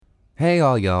Hey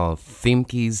all y'all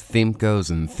Themkies,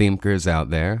 Themkos, and Themkers out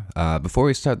there. Before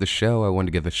we start the show, I want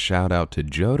to give a shout out to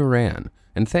Joe Duran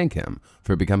and thank him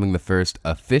for becoming the first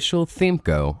official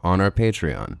Themko on our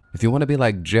Patreon. If you want to be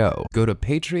like Joe, go to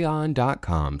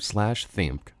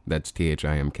patreon.com/Themk, that's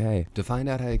THIMK, to find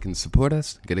out how you can support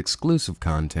us, get exclusive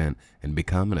content, and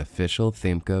become an official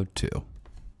Themko too.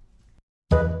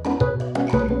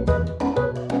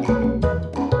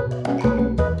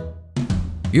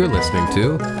 You're listening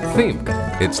to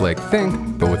Themk. It's like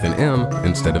think, but with an M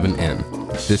instead of an N.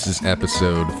 This is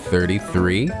episode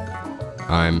 33.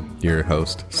 I'm your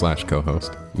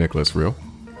host/co-host, Nicholas Rue.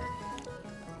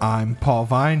 I'm Paul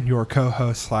Vine, your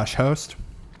co-host/host.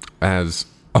 As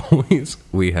always,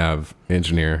 we have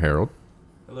engineer Harold.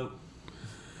 Hello.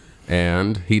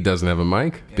 And he doesn't have a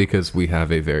mic because we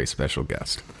have a very special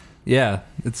guest. Yeah,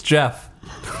 it's Jeff.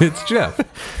 It's Jeff.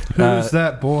 Who's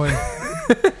that boy?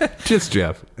 Just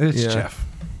Jeff. It's Yeah. Jeff.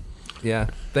 Yeah,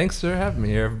 thanks for having me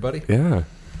here, everybody. Yeah.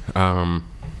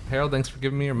 Harold, thanks for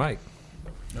giving me your mic.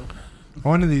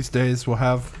 One of these days we'll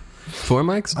have 4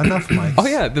 mics? enough mics. Oh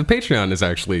yeah, the Patreon is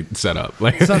actually set up.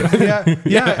 Like, So, yeah. I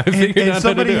figured out how And to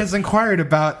somebody do it. has inquired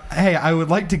about, hey, I would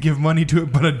like to give money to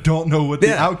it, but I don't know what the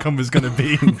Yeah. outcome is going to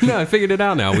be. No, I figured it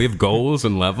out now. We have goals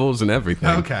and levels and everything.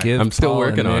 Okay. Give I'm still Paul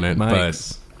working and on Nick it,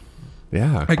 mics. but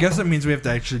yeah. I guess it means we have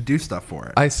to actually do stuff for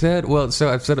it. I said, well, so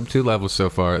I've set up 2 levels so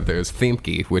far. There's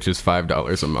Themke, which is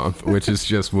 $5 a month, which is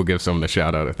just, we'll give someone a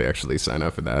shout out if they actually sign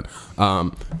up for that.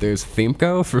 There's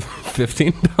Themko for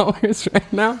 $15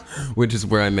 right now, which is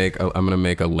where I'm going to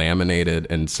make a laminated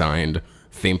and signed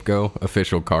Themko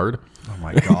official card. Oh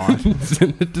my God.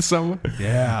 Send it to someone.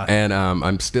 Yeah. And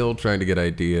I'm still trying to get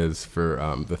ideas for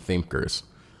the Themkers.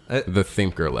 The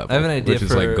Themker level, I have an idea which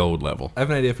is for- like gold level. I have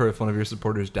an idea for if one of your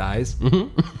supporters dies.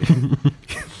 Mm-hmm.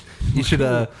 You should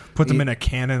Put them you- in a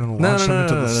cannon and launch them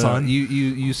into the sun.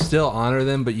 You still honor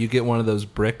them, but you get one of those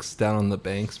bricks down on the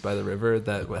banks by the river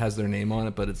that has their name on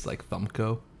it, but it's like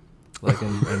Thumbco, like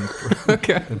in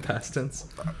Okay. in past tense.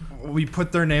 We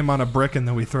put their name on a brick and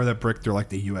then we throw that brick through like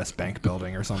the U.S. Bank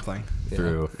building or something.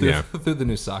 Through the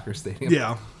new soccer stadium.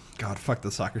 Yeah. God, fuck the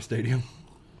soccer stadium.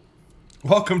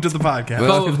 Welcome to the podcast. Well-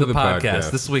 Foe Welcome of to the the podcast. podcast.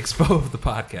 This week's Foe of the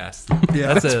podcast.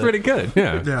 Yeah. That's pretty good.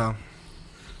 Yeah. Yeah.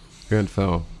 Good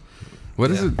foe. What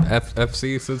is Yeah. it?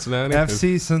 FC Cincinnati?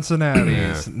 FC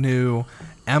Cincinnati's Yeah. new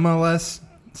MLS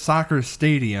soccer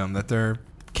stadium that they're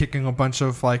kicking a bunch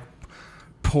of like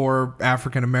poor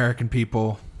African American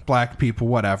people, black people,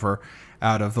 whatever,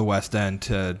 out of the West End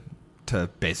to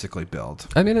basically build.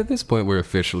 I mean, at this point, we're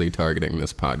officially targeting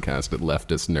this podcast at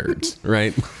leftist nerds,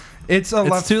 right? It's a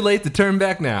It's too late to turn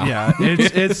back now. yeah,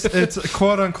 it's a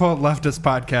quote unquote leftist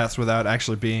podcast without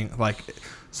actually being like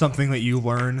something that you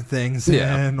learn things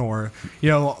Yeah. in, or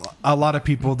a lot of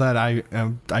people that I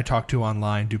talk to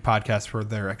online do podcasts where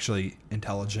they're actually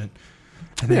intelligent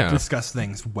and they Yeah. discuss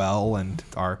things well and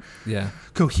are Yeah.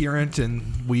 coherent, and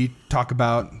we talk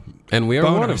about And we are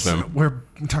boners. one of them. We're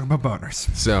talking about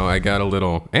boners. So I got a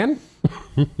little... And...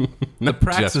 The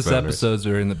Praxis episodes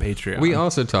are in the Patreon. We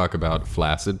also talk about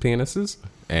flaccid penises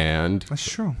and That's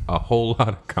true. a whole lot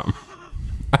of cum.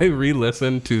 I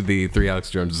re-listened to the 3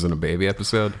 Alex Joneses and a Baby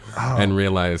episode and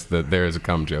realized that there is a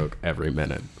cum joke every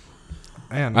minute.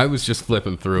 And I was just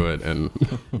flipping through it, and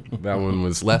that one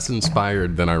was less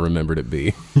inspired than I remembered it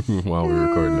be while we were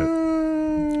recording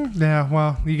it. yeah,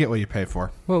 well, you get what you pay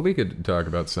for. Well, we could talk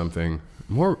about something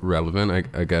more relevant.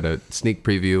 I got a sneak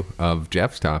preview of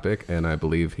Jeff's topic, and I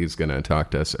believe he's going to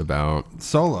talk to us about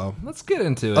Solo. Let's get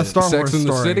into A it. Star Sex Wars in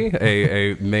the story. City,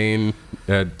 a main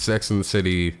Sex in the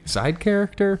City side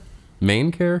character,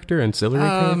 main character, ancillary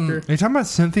character. Are you talking about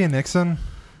Cynthia Nixon?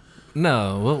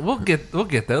 No, we'll get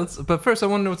there. But first, I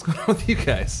want to know what's going on with you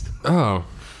guys. Oh,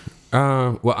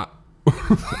 well,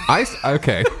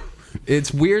 okay.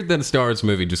 It's weird that a Star Wars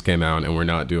movie just came out and we're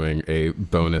not doing a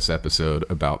bonus episode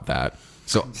about that.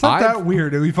 So It's not that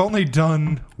weird. We've only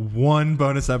done one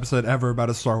bonus episode ever about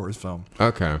a Star Wars film.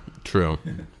 Okay, true.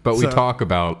 But we So, talk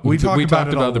about we talk about talked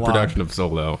it a about the lot. production of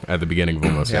Solo at the beginning of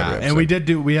almost every episode.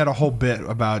 And we had a whole bit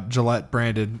about Gillette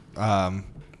branded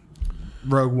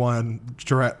Rogue One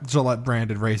Gillette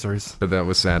branded razors. But that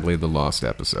was sadly the lost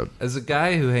episode. As a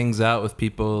guy who hangs out with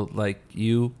people like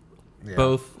you,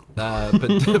 both,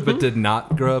 but did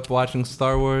not grow up watching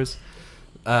Star Wars.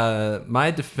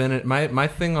 My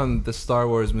thing on the Star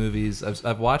Wars movies,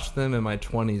 I've watched them in my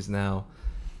 20s now,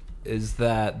 is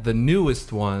that the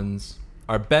newest ones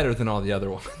are better than all the other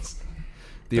ones.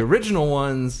 The original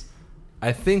ones,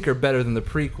 I think, are better than the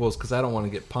prequels because I don't want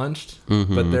to get punched,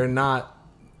 but they're not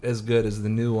as good as the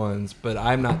new ones. But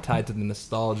I'm not tied to the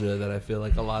nostalgia that I feel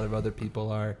like a lot of other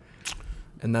people are.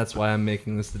 and that's why I'm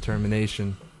making this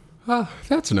determination. Oh,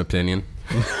 that's an opinion.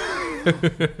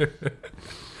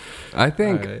 I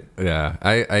think, All right. yeah,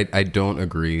 I don't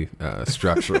agree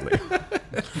structurally.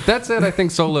 That said, I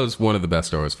think Solo's one of the best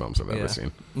Star Wars films I've ever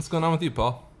seen. What's going on with you,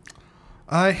 Paul?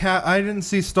 I didn't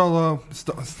see Starlo.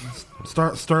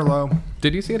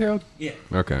 Did you see it, Harold? Yeah.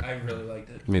 Okay. I really liked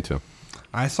it. Me too.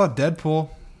 I saw Deadpool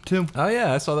too. Oh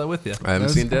yeah, I saw that with you. I haven't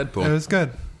seen Deadpool. It was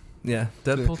good. Yeah,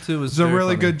 Deadpool 2 was It's a very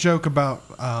really funny. good joke about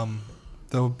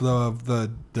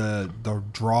the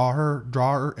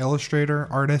drawer, illustrator,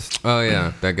 artist. Oh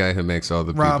yeah, that guy who makes all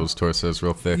the Rob- people's torsos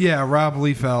real thick. Yeah, Rob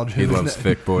Liefeld. He loves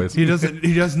thick boys. He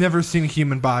has never seen a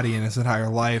human body in his entire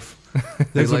life.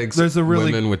 He likes there's a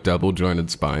really women with double jointed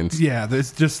spines. yeah.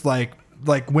 There's just like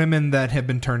women that have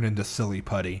been turned into silly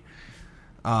putty.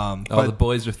 All But the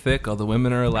boys are thick, all the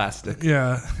women are elastic.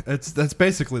 yeah, that's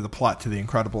basically the plot to The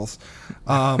Incredibles.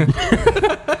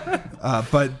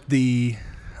 But the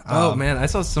Oh man, I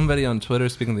saw somebody on Twitter,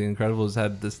 speaking of The Incredibles,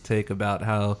 had this take about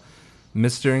how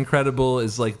Mr. Incredible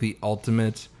is like the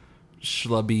ultimate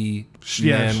schlubby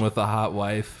Yeah, man with a hot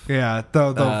wife. yeah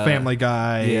the Family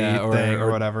Guy thing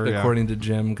or whatever. According to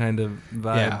Jim, kind of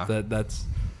vibe. Yeah. That's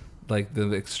like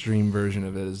the extreme version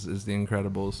of it is The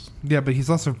Incredibles. Yeah, but he's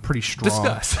also pretty strong.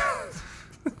 Discuss.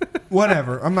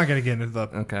 Whatever. I'm not going to get into the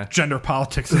Okay. gender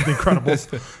politics of The Incredibles.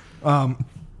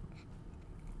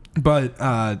 But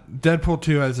Deadpool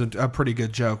 2 has a pretty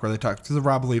good joke where they talk to the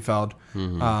Rob Liefeld.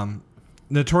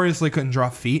 Notoriously couldn't draw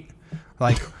feet.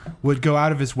 Like, would go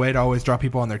out of his way to always draw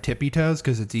people on their tippy toes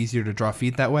because it's easier to draw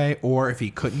feet that way. Or if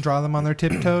he couldn't draw them on their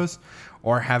tippy toes,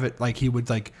 or have it like he would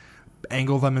like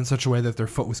angle them in such a way that their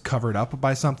foot was covered up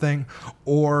by something.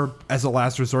 Or as a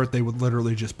last resort, they would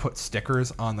literally just put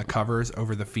stickers on the covers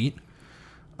over the feet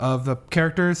of the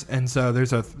characters. And so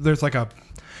there's like a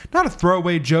not a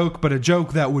throwaway joke, but a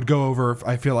joke that would go over,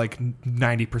 I feel like,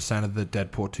 90% of the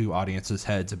Deadpool 2 audience's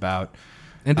heads about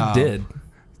And it did.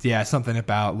 yeah, something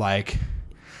about like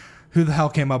who the hell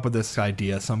came up with this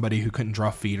idea? Somebody who couldn't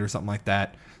draw feet or something like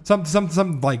that.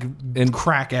 Some like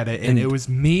crack at it, and it was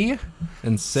me,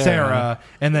 And Sarah,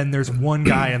 and then there's one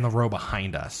guy in the row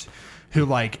behind us who,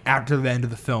 like, after the end of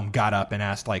the film, got up and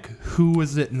asked, like, who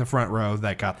was it in the front row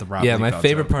that got the Rob Yeah, my Liefeld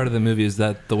favorite joke? part of the movie is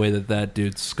that the way that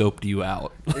dude scoped you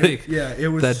out. Like, Yeah, it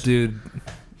was that dude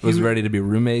was was- ready to be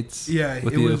roommates. Yeah,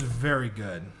 with it you. was very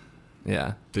good.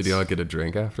 Yeah. Did y'all get a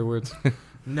drink afterwards?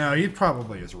 No, he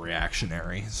probably is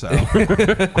reactionary. So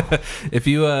If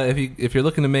you're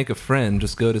looking to make a friend,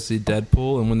 just go to see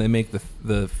Deadpool, and when they make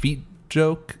the feet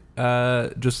joke,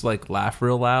 just like laugh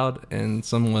real loud, and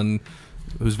someone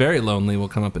who's very lonely will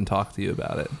come up and talk to you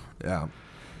about it. yeah,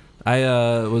 I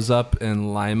was up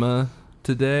in Lima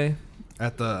today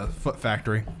at the Foot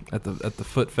Factory. at the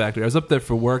Foot Factory. I was up there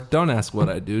for work. Don't ask what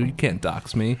I do. You can't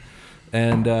dox me.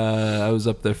 And I was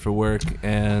up there for work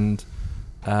and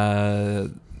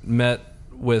met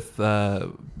with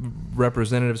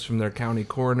representatives from their county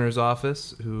coroner's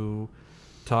office who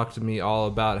talked to me all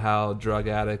about how drug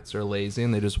addicts are lazy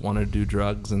and they just want to do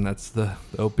drugs, and that's the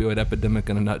opioid epidemic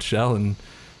in a nutshell, and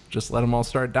just let them all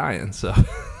start dying. So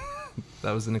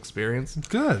that was an experience.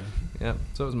 Good. Yeah,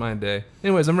 so it was my day.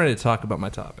 Anyways, I'm ready to talk about my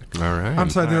topic. All right. I'm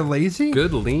sorry, they're lazy.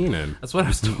 Good leaning. That's what I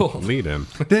was told. Lead him.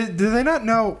 Do they not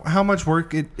know how much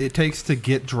work it takes to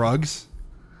get drugs?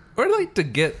 Or like to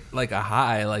get like a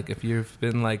high, like if you've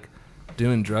been like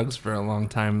doing drugs for a long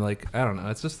time, like I don't know,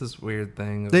 it's just this weird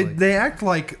thing. Of, They act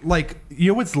like you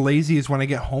know what's lazy is when I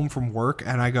get home from work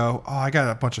and I go, oh, I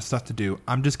got a bunch of stuff to do.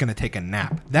 I'm just gonna take a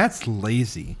nap. That's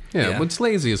lazy. Yeah, what's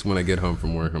lazy is when I get home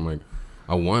from work, I'm like,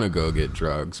 I want to go get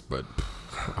drugs, but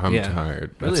I'm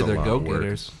tired. That's really, a they're lot of work.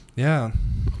 go-getters. Yeah.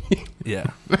 Yeah.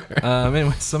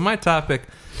 Anyway, so my topic.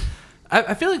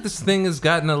 I feel like this thing has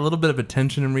gotten a little bit of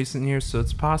attention in recent years, so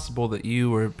it's possible that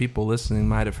you or people listening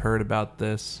might have heard about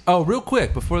this. Oh, real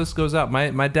quick, before this goes out,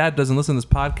 my dad doesn't listen to this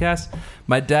podcast.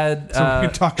 My dad... So we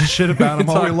can talk shit about him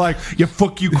all we like. Yeah,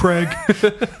 fuck you, Craig.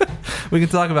 We can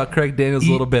talk about Craig Daniels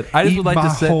a little bit. I just eat would like my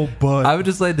to say... whole butt. I would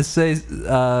just like to say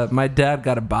my dad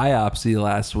got a biopsy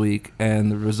last week, and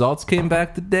the results came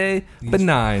back today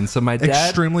benign. So my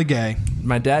Extremely gay.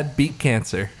 dad beat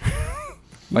cancer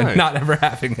by Nice. not ever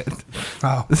having it.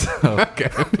 Oh. So, Okay.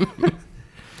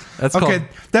 that's Okay, called...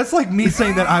 that's like me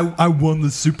saying that I won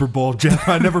the Super Bowl, Jeff.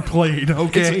 I never played,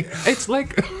 okay? It's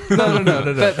like No.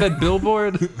 that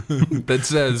billboard that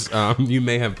says you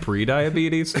may have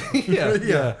pre-diabetes.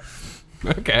 Yeah.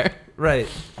 Okay. Right.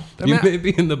 I You mean, may be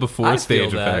in the before I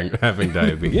stage feel of that. having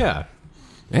diabetes. Yeah.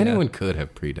 Anyone could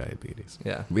have pre-diabetes.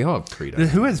 Yeah. We all have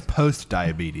pre-diabetes. Who has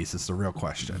post-diabetes is the real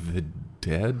question. The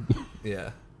dead? Yeah.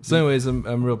 So, anyways,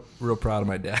 I'm real proud of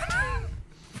my dad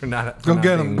Go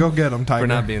get him, Tiger. for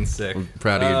not being sick. I'm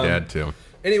proud of your dad too.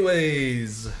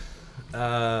 Anyways,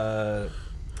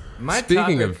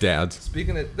 Speaking of dads,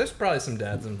 there's probably some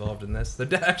dads involved in this.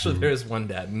 Actually, there is one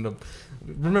dad. And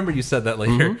remember, you said that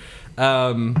later.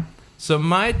 So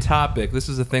my topic, this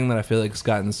is a thing that I feel like has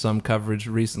gotten some coverage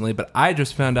recently, but I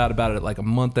just found out about it like a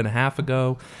month and a half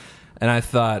ago, and I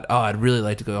thought, I'd really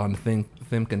like to go on Think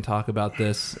and talk about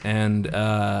this. And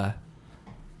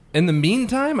in the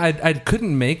meantime, I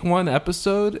couldn't make one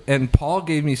episode, and Paul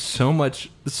gave me so much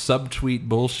subtweet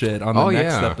bullshit on the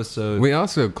next episode. We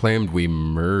also claimed we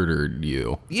murdered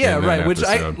you. Yeah, in that right. Which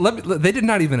episode. they did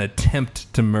not even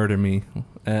attempt to murder me.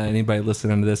 Anybody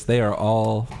listening to this, they are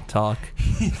all talk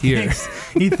here.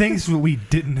 He thinks we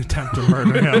didn't attempt to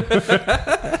murder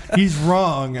him. He's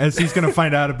wrong, as he's going to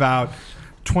find out about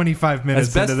 25 minutes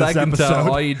As best into this I can episode.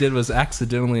 tell, all you did was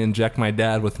accidentally inject my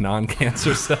dad with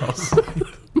non-cancer cells.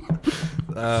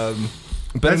 But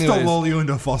That's to anyways, lull you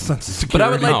into a false sense of security. but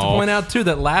I would like to No. point out too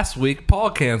that last week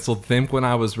Paul canceled Think when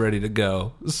I was ready to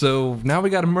go. So now we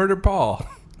got to murder Paul.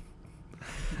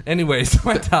 Anyways,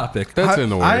 my topic. That's in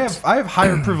the works. I have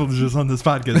higher privileges on this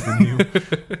podcast than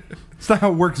you. It's not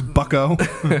how it works, bucko.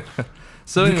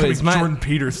 So You could anyways, be Jordan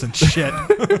Peterson shit.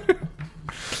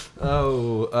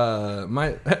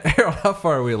 my Harold, how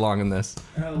far are we along in this?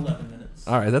 11 minutes.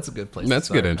 All right, that's a good place. That's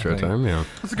to good start, intro I think. time. Yeah.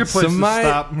 That's a good place So to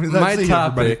stop. my See you, everybody.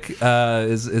 topic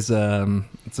is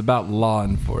it's about law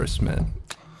enforcement,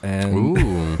 and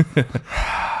Ooh.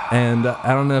 and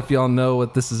I don't know if y'all know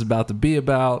what this is about to be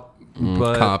about,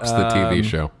 but Cops, the TV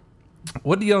show.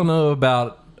 What do y'all know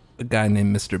about a guy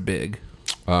named Mr. Big?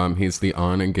 He's the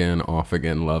on again, off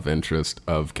again love interest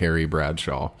of Carrie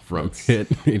Bradshaw from hit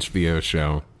HBO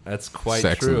show That's quite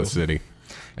Sex true. and the City.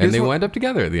 And Here's they what- wind up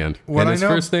together at the end. what And I his know-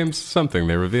 first name's something.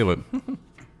 They reveal it.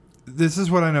 This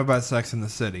is what I know about Sex in the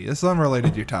City. This is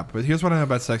unrelated to your topic, but here's what I know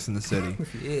about Sex in the City.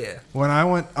 Yeah. When I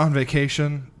went on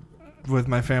vacation with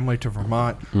my family to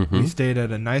Vermont, we stayed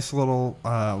at a nice little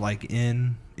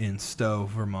inn in Stowe,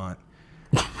 Vermont.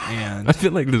 And I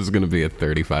feel like this is going to be a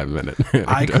 35-minute.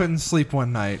 I couldn't sleep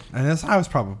one night, and I was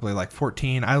probably like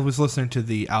 14. I was listening to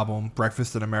the album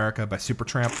 "Breakfast in America" by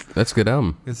Supertramp. That's a good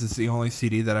album. This is the only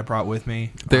CD that I brought with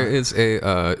me. There is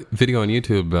a video on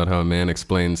YouTube about how a man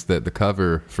explains that the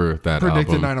cover for that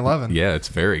Predicted album. 9/11. Yeah, it's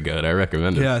very good. I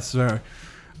recommend it. Yes, sir.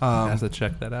 I have to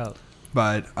check that out.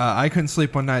 But I couldn't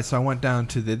sleep one night, so I went down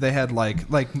to they had like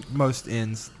most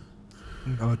inns,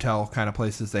 hotel kind of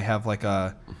places. They have like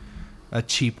a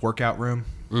cheap workout room.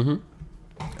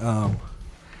 Mm-hmm.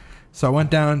 So I went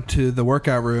down to the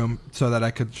workout room so that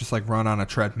I could just like run on a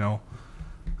treadmill,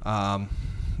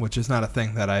 which is not a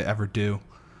thing that I ever do.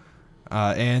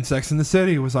 And Sex in the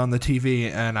City was on the TV,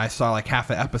 and I saw like half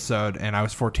an episode, and I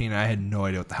was 14, and I had no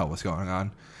idea what the hell was going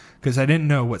on because I didn't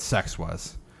know what sex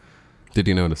was. Did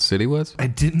you know what a city was? I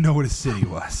didn't know what a city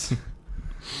was.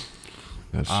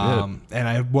 Oh, shit. And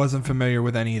I wasn't familiar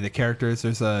with any of the characters.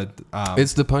 There's a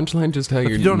Is the punchline just how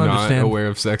you're you don't not understand- aware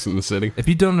of Sex in the City? If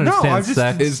you don't understand I've just,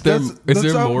 sex, Is there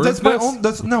more That's of my this? own.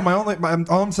 That's no, my only.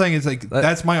 All I'm saying is like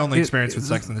that's my only experience with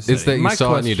Sex in the City. It's that you My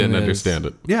saw it and you question didn't is- understand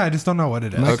it. Yeah, I just don't know what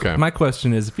it is. Okay. my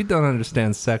question is, if you don't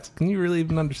understand sex, can you really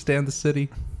even understand the city?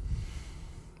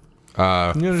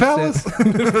 Can you Fellas,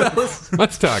 Fellas?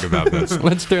 Let's talk about this.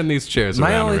 Let's turn these chairs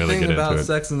My around only and really thing get about into it.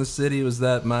 Sex in the City was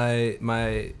that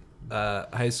my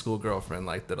high school girlfriend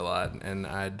liked it a lot, and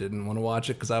I didn't want to watch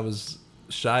it because I was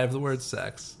shy of the word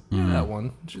sex. That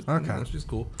one, she's, Okay. she's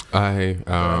cool. I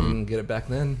I didn't get it back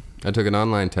then. I took an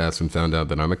online test and found out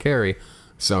that I'm a Carrie,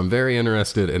 so I'm very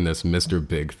interested in this Mr.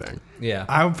 Big thing. Yeah,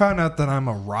 I found out that I'm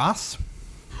a Ross.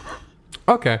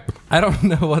 Okay. I don't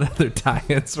know what other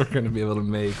tie-ins we're going to be able to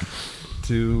make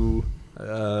to.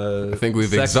 I think we've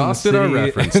Sex and the exhausted our City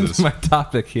references. and my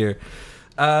topic here.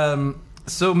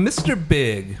 So, Mr.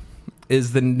 Big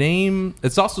is the name.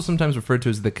 It's also sometimes referred to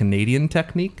as the Canadian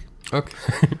technique, Okay.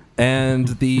 and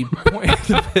the point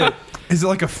of it. Is it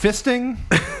like a fisting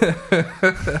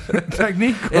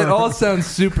technique? It or- all sounds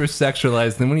super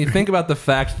sexualized, and when you think about the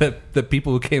fact that the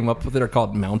people who came up with it are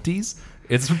called Mounties,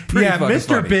 it's pretty yeah, fucking Mr.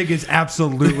 funny. Big is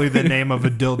absolutely the name of a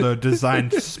dildo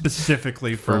designed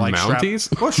specifically for For like Mounties?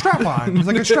 strap on. It's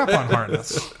like a strap-on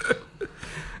harness.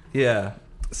 Yeah.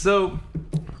 So,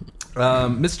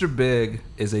 Mr. Big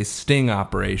is a sting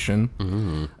operation.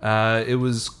 It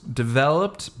was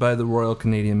developed by the Royal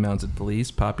Canadian Mounted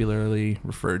Police, popularly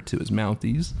referred to as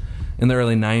Mounties, in the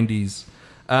early 90s.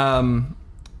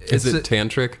 Is it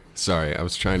tantric? Sorry, I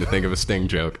was trying to think of a sting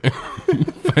joke.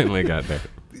 Finally got there.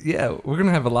 Yeah, we're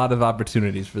gonna have a lot of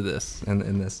opportunities for this and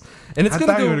in this, and it's I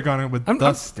gonna thought go. you would have gone in with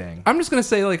The Sting. I'm just gonna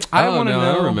say, like, I want to know.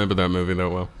 I don't remember that movie that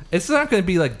well. It's not gonna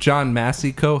be like John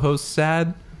Massey co-host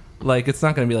sad. Like, it's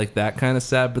not gonna be like that kind of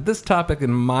sad. But this topic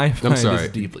in my mind is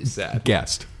deeply sad.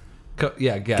 Guest.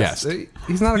 Guest.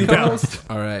 He's not a co-host.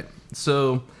 All right.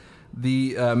 So,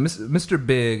 the Mr.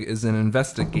 Big is an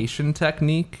investigation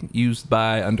technique used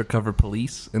by undercover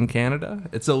police in Canada.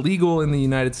 It's illegal in the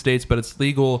United States, but it's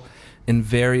legal in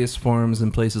various forms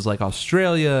in places like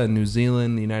Australia and New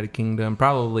Zealand, the United Kingdom.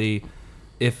 Probably,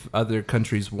 if other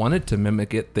countries wanted to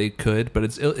mimic it, they could. But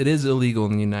it is illegal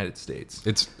in the United States.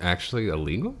 It's actually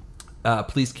illegal?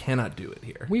 Police cannot do it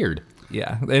here. Weird.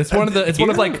 Yeah, it's one of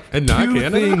like And not two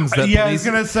Canada? things that Yeah, I police. was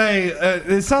gonna say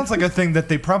it sounds like a thing that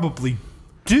they probably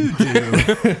do,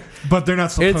 but they're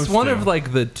not supposed to. It's one of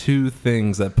like the two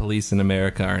things that police in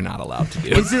America are not allowed to do.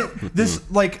 Is it this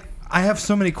like? I have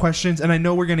so many questions, and I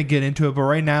know we're going to get into it, but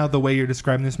right now, the way you're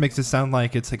describing this makes it sound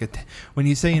like it's like when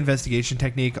you say investigation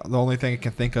technique, the only thing I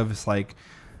can think of is like,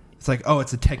 it's like, oh,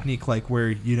 it's a technique like where,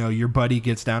 you know, your buddy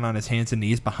gets down on his hands and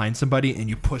knees behind somebody and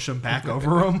you push him back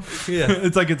over him. Yeah.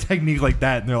 It's like a technique like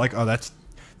that, and they're like, oh, that's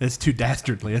too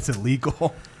dastardly. It's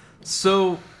illegal.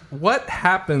 So what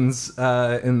happens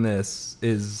in this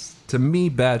is, to me,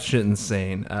 batshit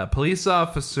insane. Police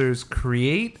officers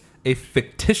create a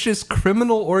fictitious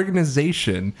criminal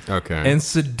organization and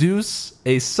seduce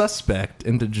a suspect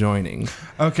into joining.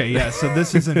 Okay, yeah, so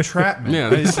this is entrapment. Yeah,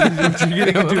 What you're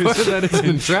getting into is that is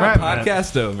entrapment.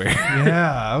 Podcast over.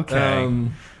 Yeah, okay.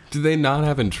 Do they not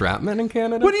have entrapment in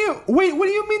Canada? What do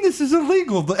you mean this is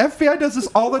illegal? The FBI does this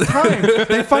all the time.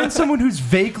 They find someone who's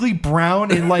vaguely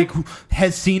brown and like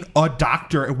has seen a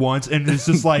doctor at once and it's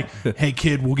just like, hey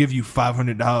kid, we'll give you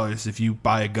 $500 if you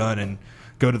buy a gun and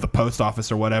go to the post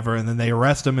office or whatever, and then they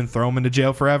arrest him and throw him into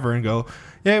jail forever and go,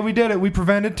 yeah, we did it. We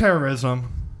prevented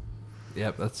terrorism.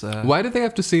 Yep, that's Why did they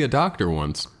have to see a doctor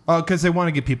once? Because they want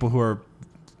to get people who are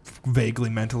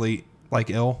vaguely mentally like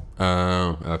ill.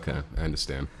 Oh, okay. I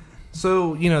understand.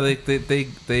 so, you know, they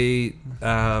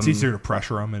It's easier to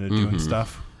pressure them into doing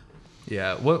stuff.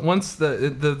 Yeah, once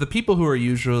the people who are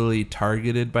usually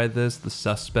targeted by this, the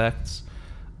suspects,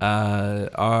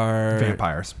 are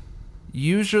Vampires.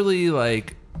 usually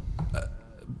like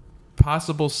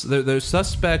possible. There's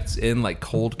suspects in like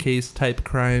cold case type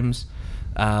crimes,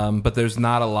 but there's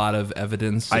not a lot of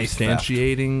evidence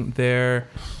substantiating their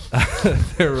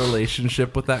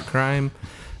relationship with that crime.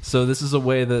 So this is a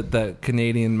way that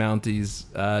Canadian Mounties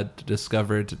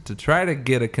discovered to try to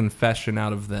get a confession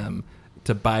out of them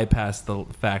to bypass the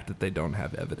fact that they don't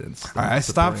have evidence. All right, I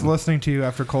stopped listening to you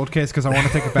after Cold Case because I want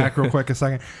to take it back real quick a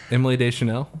second. Emily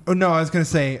Deschanel? Oh, no, I was going to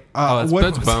say... That's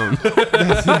Bone.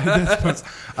 That's Bones.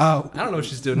 I don't know what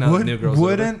she's doing now that New Girl's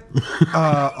Wouldn't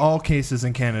all cases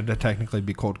in Canada technically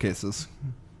be cold cases?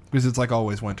 Because it's like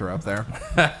always winter up there.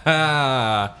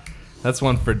 That's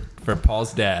one for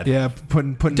Paul's dad. Yeah,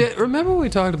 putting. Remember we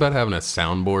talked about having a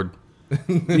soundboard?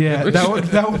 Yeah,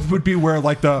 that would be where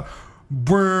like the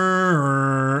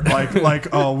brrr, like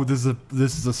oh this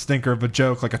is a stinker of a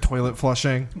joke, like a toilet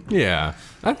flushing. Yeah.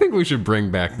 I think we should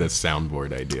bring back the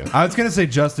soundboard idea. I was gonna say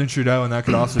Justin Trudeau, and that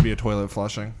could also be a toilet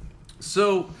flushing.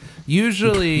 So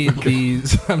usually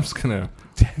these, I'm just gonna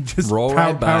Just roll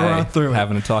right by power on through it.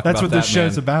 having to talk That's about what this that,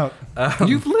 show's man. about.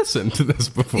 You've listened to this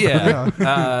before.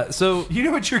 Yeah. So You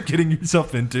know what you're getting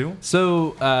yourself into.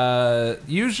 So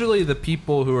usually the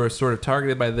people who are sort of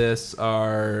targeted by this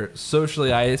are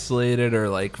socially isolated or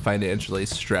like financially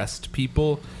stressed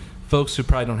people, folks who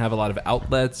probably don't have a lot of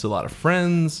outlets, a lot of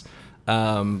friends,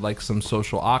 like some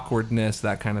social awkwardness,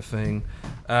 that kind of thing.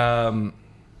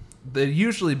 It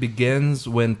usually begins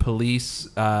when police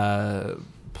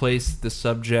place the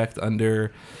subject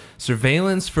under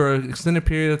surveillance for an extended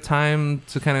period of time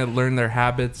to kind of learn their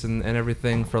habits and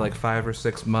everything for like 5 or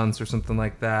 6 months or something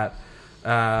like that,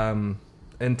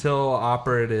 until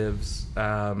operatives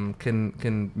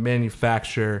can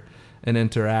manufacture an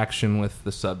interaction with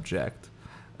the subject.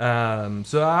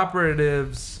 So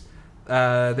operatives,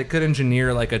 they could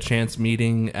engineer like a chance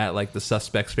meeting at like the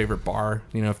suspect's favorite bar.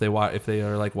 You know, if they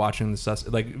are like watching the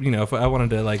suspect, like, you know, if I wanted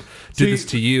to like do this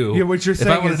to you, yeah, what you're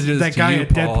saying is that guy in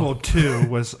Deadpool 2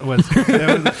 was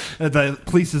the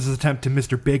police's attempt to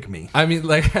Mr. Big Me. I mean,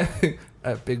 like,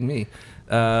 Big Me.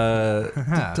 To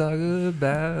talk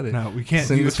about it. No, we can't.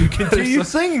 Sing If you continue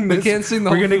singing this, we can't sing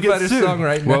the we're whole gonna Foo get Fighters sued. song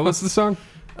right now. What was the song?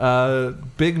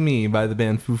 Big Me by the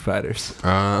band Foo Fighters.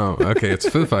 Oh, okay. It's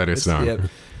Foo Fighters song. Yep.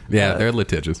 Yeah, they're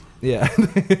litigious. Yeah,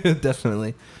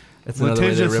 definitely. It's another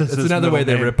Litigious is way his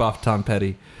they middle rip off Tom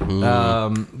Petty.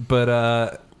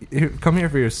 But come here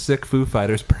for your sick Foo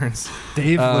Fighters burns.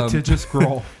 Dave Litigious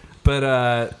Grohl.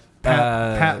 But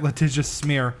Pat Letitia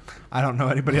Smear. I don't know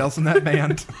anybody else in that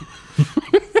band.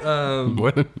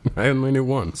 What? I only knew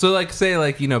one. So like, say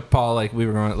like, you know, Paul, like we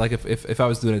were going, like if I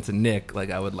was doing it to Nick, like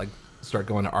I would like start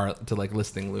going to like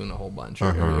listing Loon a whole bunch,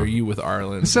 or you with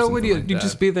Arlen. So would you like you that.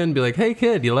 just be then and be like, hey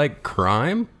kid, you like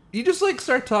crime? You just like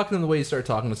start talking in the way you start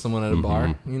talking to someone at a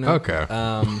bar, you know? Okay.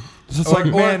 Just Or- like,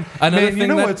 or man, another you thing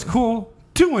know that- what's cool?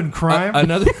 Doing crime.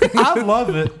 Another thing, I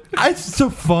love it. It's so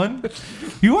fun.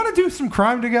 You want to do some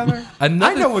crime together?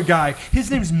 Another- I know a guy. His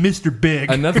name's Mr.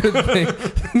 Big. another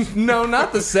thing. No,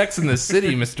 not the Sex in the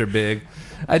City, Mr. Big.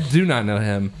 I do not know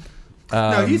him.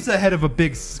 No, he's the head of a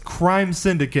big crime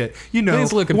syndicate. You know,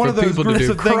 He's looking one for of those people to groups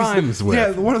do of things crimes that, with.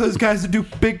 Yeah, one of those guys that do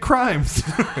big crimes.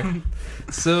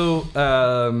 So,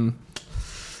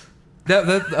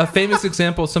 that a famous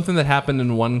example, something that happened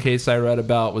in one case I read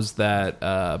about was that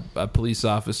a police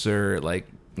officer, like,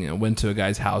 you know, went to a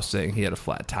guy's house saying he had a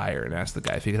flat tire and asked the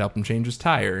guy if he could help him change his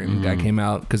tire. And the guy came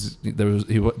out because he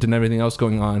didn't have anything else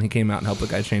going on. He came out and helped the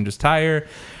guy change his tire.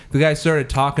 The guy started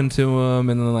talking to him,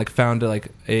 and then like found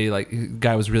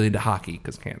guy was really into hockey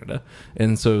because Canada,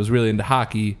 and so it was really into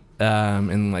hockey.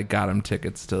 And like got him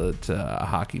tickets to a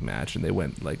hockey match, and they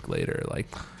went like later, like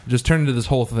just turned into this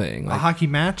whole thing. A Like, hockey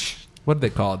match? what are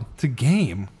they called? It's a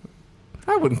game.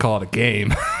 I wouldn't call it a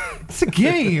game. It's a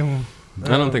game.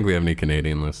 I don't think we have any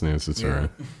Canadian listeners. It's all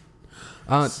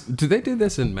right. Do they do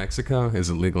this in Mexico? Is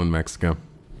it legal in Mexico?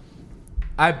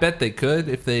 I bet they could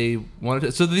if they wanted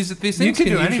to. So these things You can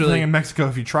do usually, anything in Mexico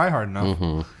if you try hard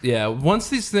enough. yeah. Once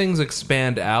these things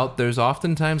expand out, there's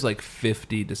oftentimes like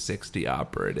 50 to 60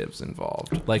 operatives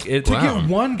involved. Like it To Wow. get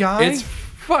one guy? it's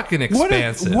fucking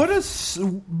expansive.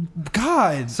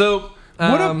 God. So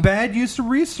What a bad use of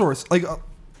resource. Like,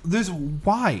 there's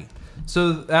why?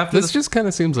 so after This just kind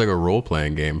of seems like a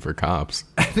role-playing game for cops.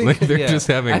 think- Like they're yeah. just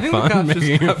I having think the fun cops just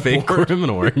making a got fake bored.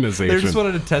 criminal organization. they just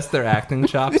wanted to test their acting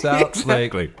chops out.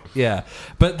 Exactly. Like, yeah.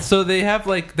 But so they have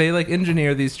they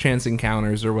engineer these chance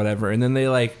encounters or whatever, and then they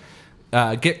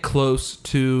get close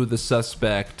to the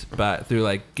suspect through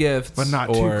like gifts, But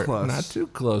not too or close. Not too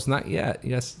close. Not yet.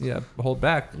 Yes. Yeah. Hold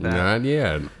back. Not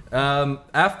yet.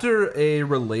 After a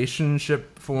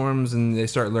relationship forms and they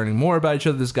start learning more about each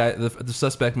other, this guy, the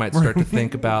suspect, might start to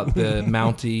think about the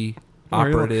Mountie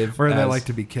operative, Where they as- like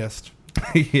to be kissed.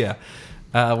 yeah.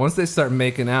 Once they start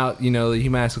making out, you know, he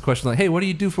might ask a question like, "Hey, what do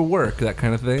you do for work?" That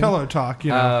kind of thing. Pillow talk,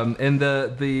 you know. And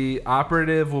the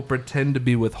operative will pretend to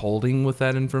be withholding with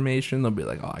that information. They'll be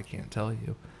like, "Oh, I can't tell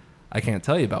you. I can't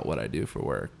tell you about what I do for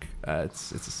work.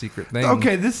 It's a secret thing."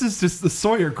 Okay, this is just the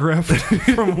Sawyer grift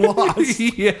from Lost.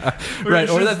 Yeah, right.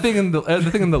 Or that thing in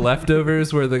the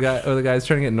Leftovers where the guy's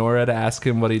trying to get Nora to ask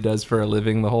him what he does for a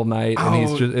living the whole night,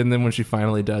 and and then when she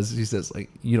finally does, he says like,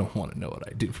 "You don't want to know what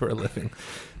I do for a living."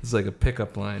 It's like a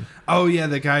pickup line. Oh, yeah,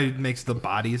 the guy who makes the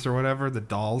bodies or whatever, the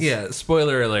dolls. Yeah,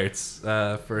 spoiler alerts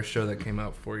for a show that came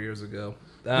out 4 years ago.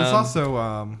 There's also,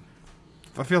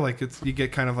 I feel like you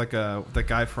get kind of like the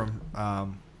guy from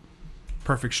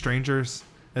Perfect Strangers.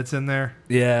 It's in there.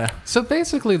 yeah, So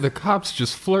basically, the cops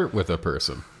just flirt with a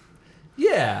person.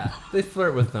 yeah, they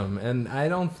flirt with them, and I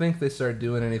don't think they start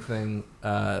doing anything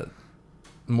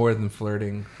more than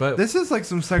flirting. But This is like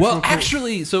some sexual. well,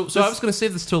 actually, so I was going to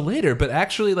save this till later, but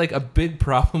actually, like a big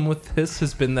problem with this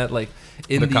has been that like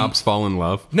in The cops fall in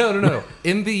love. No.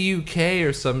 In the UK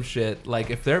or some shit, like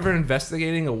if they're ever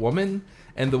investigating a woman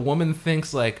and the woman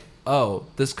thinks like, "Oh,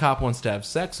 this cop wants to have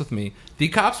sex with me," the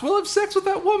cops will have sex with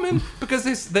that woman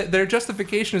because their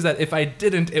justification is that if I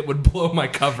didn't, it would blow my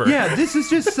cover. Yeah, this is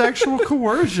just sexual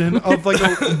coercion of like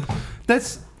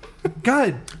that's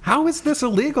God. How is this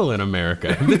illegal in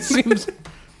America? This seems.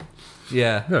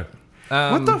 Yeah.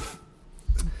 What the?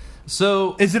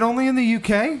 So Is it only in the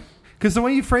UK? Because the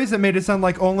way you phrased it made it sound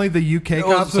like only the UK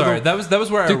Oh, cops. are sorry. the- That was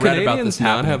where I Do read about Canadians this not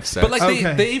happening. have sex? But like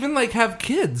Okay. they even like have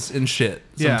kids and shit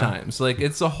Yeah. sometimes. Like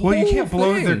it's a whole. well, you can't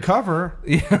blow thing. their cover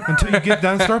until you get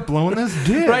down and start blowing this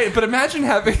dick. Right, but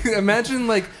imagine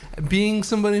like being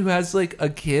somebody who has like a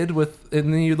kid with,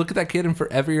 and then you look at that kid and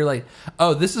forever you're like,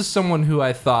 "Oh, this is someone who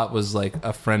I thought was like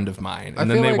a friend of mine," I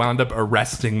and then feel they like- wound up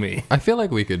arresting me. I feel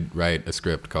like we could write a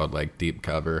script called like Deep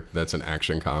Cover. That's an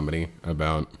action comedy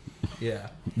about Yeah.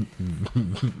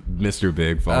 Mr.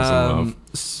 Big falls in love.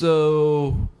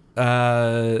 So,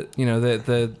 you know,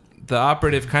 the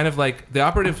operative kind of like, the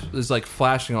operative is like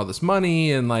flashing all this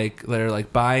money and like they're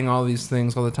like buying all these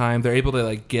things all the time. They're able to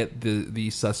like get the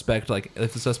suspect, like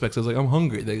if the suspect says like, "I'm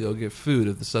hungry," they go get food.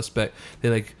 If the suspect, they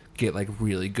like get like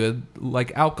really good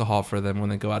like alcohol for them when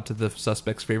they go out to the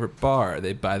suspect's favorite bar.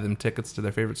 They buy them tickets to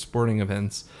their favorite sporting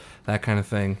events. that kind of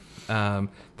thing.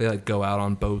 They like go out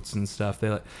on boats and stuff.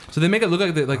 So they make it look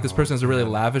like this person has a really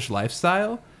lavish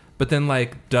lifestyle, but then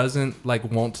like doesn't like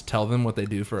won't tell them what they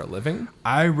do for a living.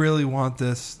 I really want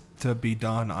this to be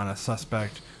done on a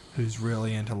suspect who's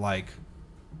really into like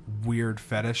weird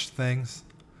fetish things.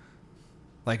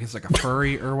 Like it's like a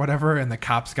furry or whatever, and the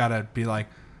cops gotta be like,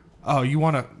 "Oh, you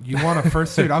want a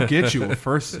fursuit? I'll get you a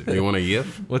fursuit." You want a yip?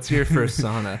 What's your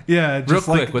fursona? Yeah, Real just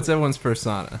quick. like What's everyone's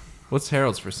fursona? What's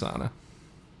Harold's fursona?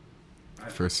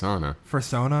 Fursona.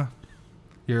 fursona.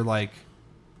 You're like,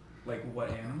 Like what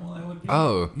animal I would be?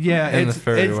 Oh, yeah, In the it's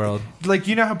furry world. Like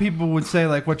you know how people would say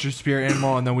like, "What's your spirit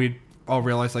animal?" and then we all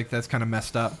realize like that's kind of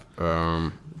messed up.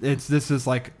 This is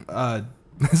like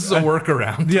This is a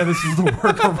workaround. yeah, this is the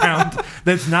workaround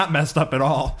that's not messed up at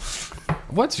all.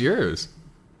 what's yours?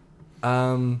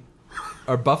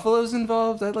 Are buffaloes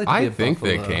involved? I'd like to be I a think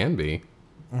buffalo. they can be.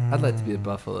 I'd like to be a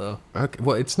buffalo. Okay.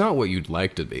 Well, it's not what you'd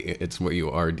like to be. It's what you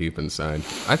are deep inside.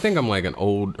 I think I'm like an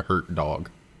old hurt dog.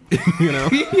 You know?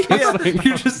 Yeah,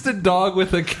 you're just a dog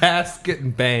with a cast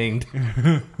getting banged.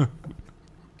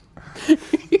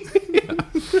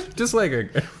 Just like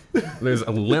there's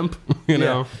a limp, you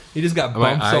know? You just got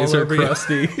My bumps eyes all are over you.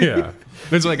 crusty. Yeah.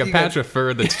 There's like a You patch got- of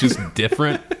fur that's just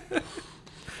different.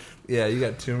 Yeah, you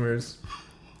got tumors.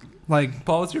 Like,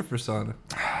 Paul, what's your persona?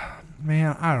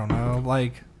 man, I don't know,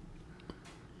 like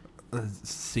a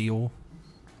seal.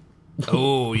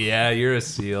 Oh, yeah, you're a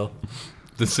seal.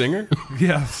 The singer?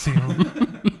 Yeah, seal.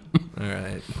 All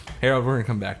right. Harold, we're going to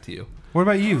come back to you. What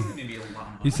about you? Maybe a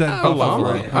llama. You said A llama.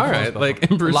 buffalo. All right.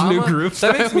 Like Emperor's New Llama? Groove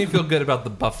That makes style. me feel good about the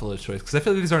buffalo choice because I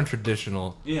feel like these aren't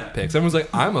traditional Yeah. picks. Everyone's like,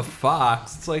 I'm a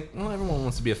fox. It's like, well, everyone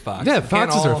wants to be a fox. Yeah, They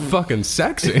can't foxes are all- fucking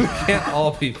sexy. Can't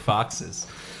all be foxes.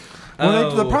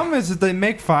 Well, the Oh. problem is that they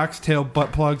make foxtail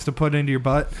butt plugs to put into your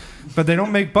butt, but they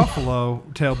don't make buffalo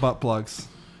tail butt plugs.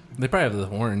 They probably have the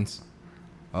horns.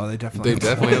 Oh, they definitely. They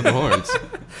definitely have the horns.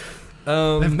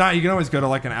 If not, you can always go to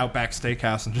like an Outback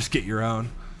Steakhouse and just get your own.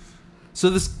 So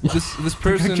this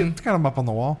person. It's got them up on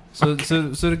the wall. So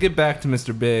to get back to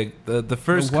Mr. Big, the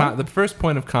first what? the first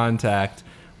point of contact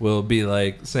will be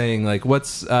like saying like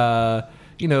what's like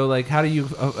how do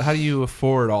you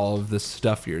afford all of this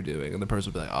stuff you're doing, and the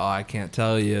person will be like, oh, I can't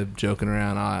tell you, joking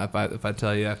around, if I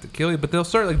tell you I have to kill you, but they'll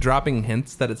start like dropping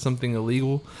hints that it's something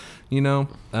illegal,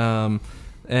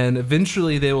 and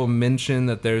eventually they will mention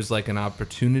that there's like an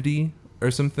opportunity or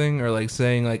something, or like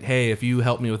saying like, hey, if you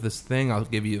help me with this thing, I'll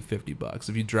give you $50.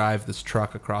 If you drive this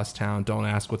truck across town, don't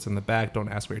ask what's in the back, don't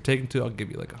ask where you're taking to, I'll give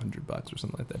you like $100 or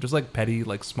something like that. Just like petty,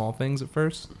 like small things at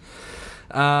first.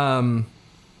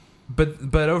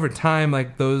 But over time,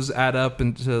 like those add up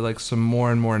into like some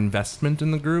more and more investment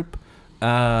in the group.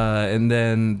 And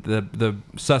then the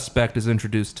suspect is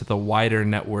introduced to the wider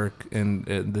network in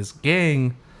this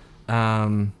gang,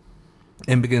 and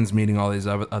begins meeting all these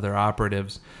other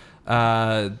operatives.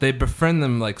 They befriend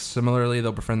them like similarly.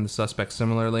 They'll befriend the suspect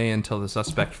similarly until the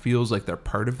suspect feels like they're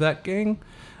part of that gang.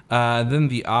 Then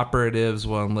the operatives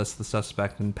will enlist the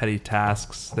suspect in petty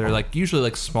tasks. They're like usually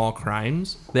like small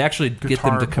crimes. They actually get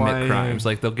them to commit playing. crimes.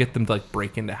 Like they'll get them to like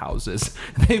break into houses.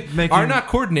 They Making- are not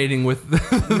coordinating with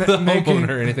the making- homeowner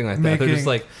or anything like that. They're just making-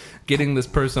 like getting this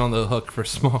person on the hook for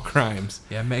small crimes.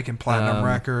 Yeah, making platinum Um,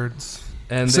 records.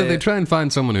 And So they try and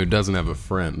find someone who doesn't have a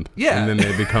friend. Yeah. And then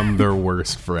they become their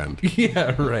worst friend.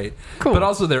 Yeah, right. Cool. But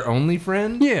also their only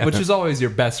friend, Yeah. which is always your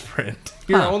best friend.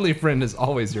 Your Huh. only friend is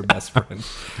always your best friend.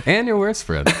 And your worst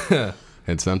friend.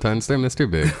 And sometimes they're Mr.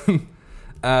 Big.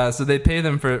 So they pay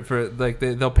them for like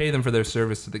they'll pay them for their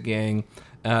service to the gang.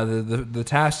 The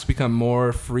tasks become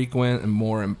more frequent and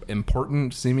more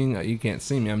important seeming. You can't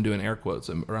see me. I'm doing air quotes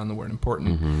around the word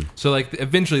important. So like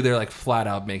eventually they're like flat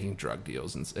out making drug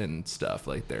deals and stuff.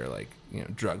 Like they're like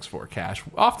drugs for cash,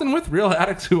 often with real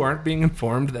addicts who aren't being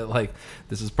informed that like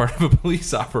this is part of a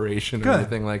police operation or Good.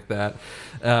 anything like that.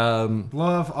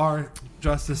 Love our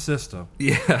justice system.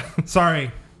 Yeah. Sorry,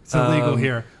 it's illegal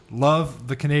here. Love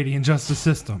the Canadian justice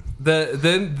system.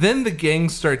 Then the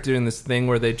gangs start doing this thing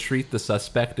where they treat the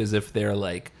suspect as if they're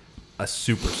like a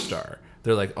superstar.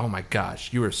 They're like, "Oh my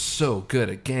gosh, you are so good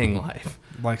at gang life.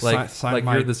 Like, like, sign like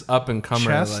my you're this up and comer.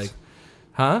 chest? Like,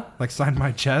 huh? Like sign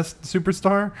my chest,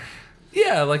 superstar.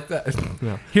 Yeah, like that.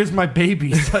 No. Here's my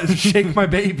baby. Shake my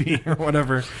baby or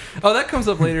whatever. Oh, that comes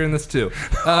up later in this too.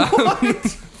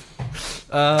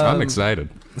 I'm excited.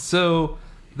 So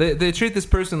they treat this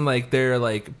person like they're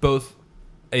like both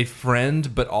a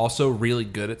friend but also really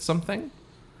good at something.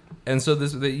 And so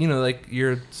this, like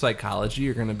your psychology,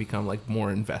 you're going to become like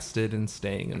more invested in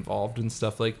staying involved and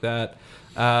stuff like that.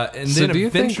 And So then do you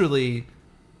think-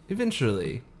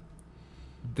 eventually,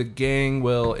 the gang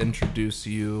will introduce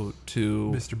you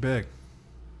to Mr. Big.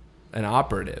 an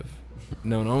operative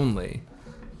known only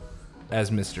as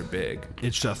Mr. Big.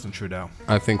 It's Justin Trudeau.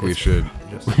 I think we should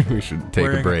take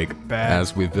Wearing a break bad-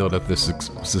 as we build up the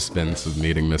suspense of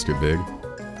meeting Mr. Big.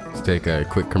 Let's take a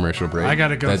quick commercial break. I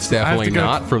gotta go. That's I have to definitely go-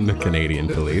 not from the Canadian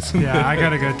police. Yeah, I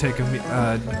gotta go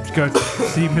go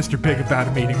see Mr. Big about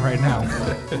a meeting right now.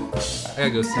 I gotta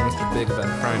go see Mr. Big about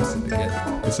a crime syndicate.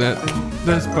 Is that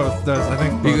Those both those. I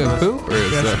think you both gonna those- poop or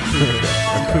is Yes, that?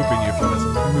 pooping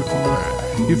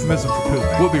euphemism. Euphemism for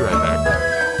pooping. We'll be right back.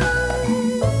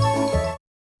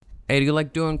 Hey, do you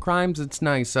like doing crimes? It's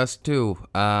nice, us too.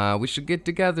 We should get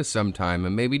together sometime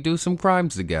and maybe do some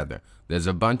crimes together. There's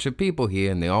a bunch of people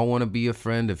here and they all want to be your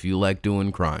friend if you like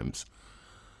doing crimes.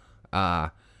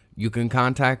 You can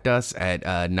contact us at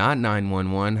not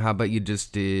 911. How about you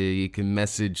just you can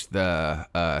message the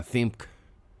Theme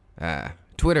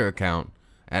Twitter account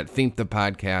at Theme the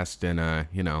Podcast and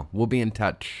we'll be in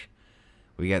touch.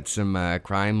 We got some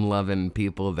crime-loving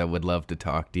people that would love to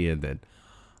talk to you that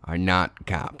are not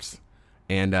cops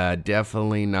and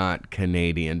definitely not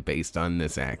Canadian based on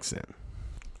this accent.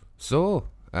 So,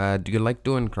 do you like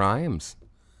doing crimes?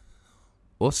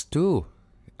 Us too.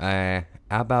 How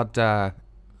about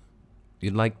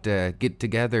you'd like to get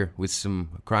together with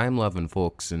some crime-loving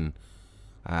folks and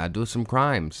do some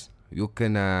crimes? You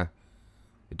can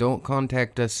don't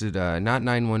contact us at not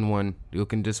 911. You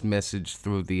can just message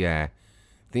through the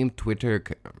Theme Twitter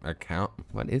account.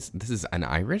 What is this? Is an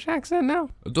Irish accent now?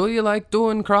 Do you like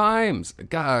doing crimes?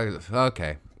 God,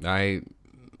 okay.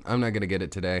 I'm not gonna get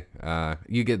it today.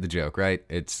 You get the joke, right?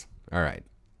 It's all right.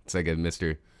 It's like a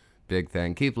Mr. Big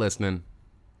thing. Keep listening.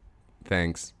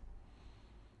 Thanks.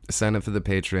 Sign up for the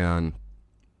Patreon.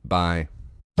 Bye.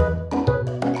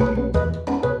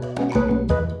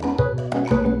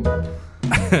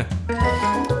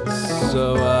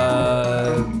 So,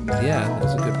 yeah, that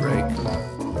was a good break.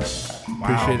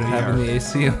 Appreciated having the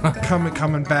AC on.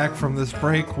 Coming back from this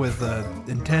break with the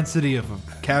intensity of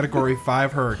a Category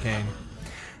 5 hurricane.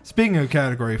 Speaking of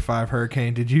Category 5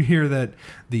 hurricane, did you hear that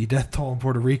the death toll in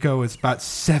Puerto Rico is about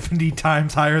 70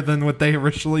 times higher than what they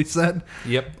originally said?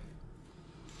 Yep.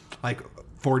 Like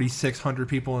 4,600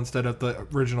 people instead of the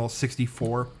original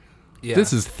 64. Yeah.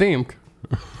 This is Themk.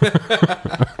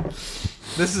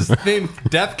 This is theme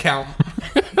death count.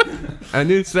 A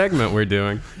new segment we're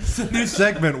doing. It's a new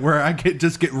segment where I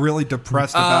just get really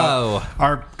depressed about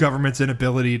our government's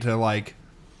inability to like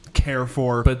care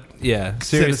for. But yeah,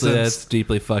 seriously, Citizens. that's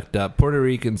deeply fucked up. Puerto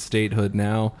Rican statehood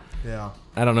now. yeah,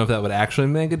 I don't know if that would actually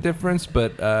make a difference,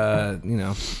 but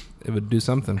it would do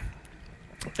something.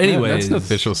 Anyways, That's the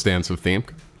official stance of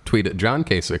Themk. Tweet at John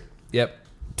Kasich. Yep.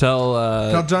 Tell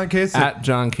John Kasich. at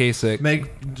John Kasich.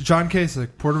 Make John Kasich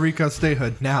Puerto Rico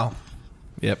statehood now.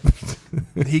 Yep.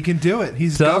 He can do it.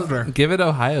 He's governor. Give it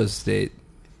Ohio State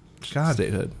God.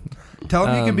 statehood. Tell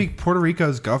him he can be Puerto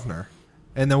Rico's governor,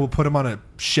 and then we'll put him on a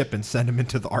ship and send him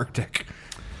into the Arctic.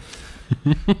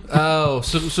 Oh,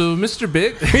 so Mr.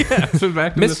 Big, So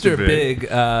back to Mr. Big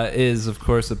is of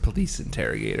course a police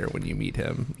interrogator. When you meet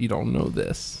him, you don't know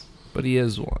this, but he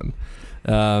is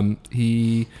one.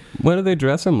 He. What do they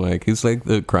dress him like? He's like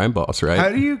the crime boss, right? How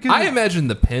do you get? I imagine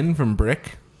the pin from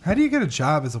Brick. How do you get a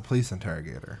job as a police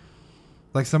interrogator?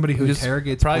 Like somebody who Just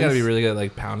interrogates. probably got to be police? really good at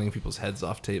like pounding people's heads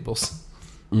off tables.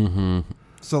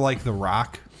 So like The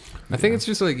Rock. I think it's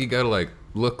just like you gotta like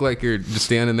look like you're just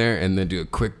standing there and then do a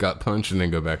quick gut punch and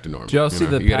then go back to normal. Did y'all see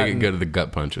the you gotta patent- get good at the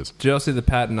gut punches. Did you all see the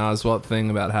Patton Oswalt thing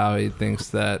about how he thinks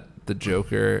that the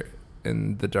Joker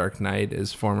in The Dark Knight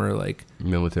is former like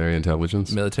Military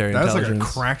intelligence. military That was like a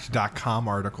intelligence? cracked.com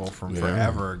article from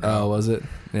forever ago. Oh, was it?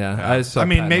 Yeah, I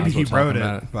mean, Patton maybe he Oswalt wrote talking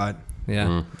it, about but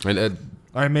Yeah, And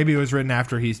or maybe it was written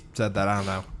after he said that. I don't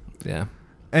know. yeah.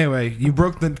 Anyway, you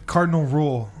broke the cardinal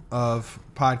rule of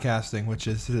podcasting, which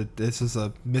is that this is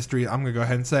a mystery. I'm going to go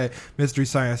ahead and say Mystery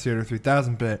Science Theater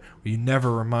 3000 bit, where you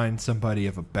never remind somebody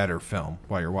of a better film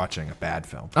while you're watching a bad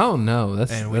film. Oh no,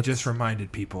 And we that's just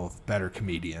reminded people of better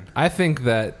comedian. I think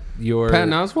that your Patton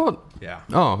Oswalt? Yeah.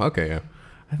 Oh, okay, yeah.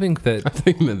 I think that I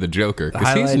think he meant the Joker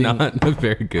because he's Highlighting- not a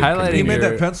very good. highlighting He comedian. made your-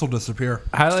 that pencil disappear.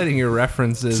 highlighting your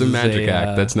references. It's a magic is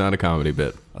act. That's not a comedy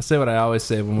bit. I'll say what I always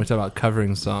say when we talk about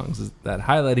covering songs: is that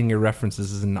highlighting your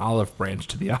references is an olive branch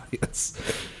to the audience.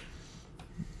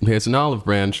 It's an olive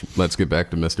branch. Let's get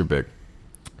back to Mr. Big.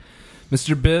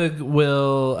 Mr. Big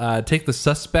will take the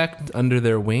suspect under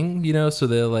their wing, so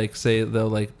they'll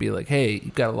be like, "Hey,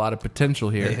 you've got a lot of potential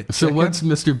here." So what's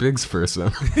Mr. Big's first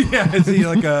name? Yeah, is he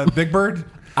like a big bird?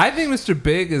 I think Mr.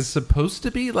 Big is supposed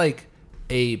to be like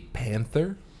a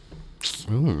panther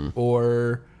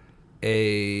or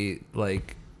a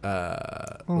like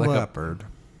like leopard,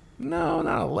 no,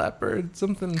 not a leopard.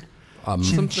 Something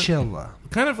chinchilla.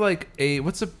 kind of like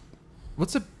what's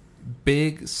a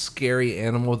big scary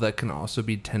animal that can also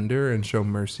be tender and show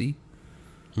mercy?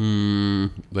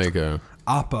 Like a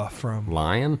Appa from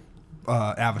lion.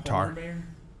 Avatar.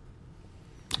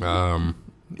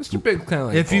 Mr. Big kind of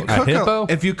like If you polar- cook hippo?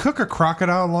 if you cook a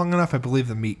crocodile long enough, I believe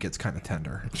the meat gets kind of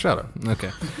tender. Shut up.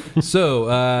 Okay.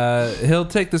 So he'll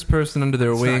take this person under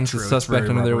their It's not wings, true. the It's suspect very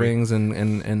under their rubbery. wings,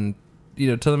 and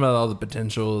tell them about all the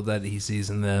potential that he sees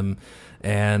in them,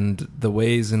 and the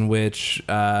ways in which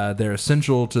they're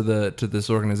essential to this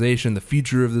organization, the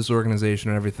future of this organization,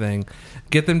 and everything.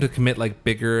 Get them to commit like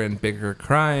bigger and bigger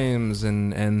crimes,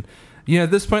 and at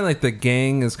this point, like the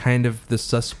gang is kind of the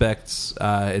suspect's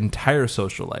entire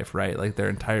social life, right? Like their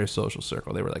entire social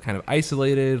circle. They were like kind of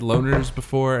isolated loners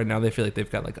before, and now they feel like they've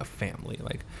got like a family,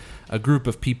 like a group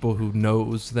of people who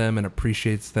knows them and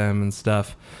appreciates them and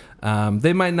stuff.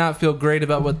 They might not feel great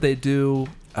about what they do,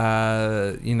 but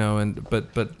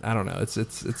I don't know. It's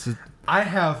I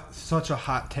have such a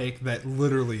hot take that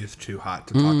literally is too hot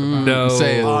to talk about. no.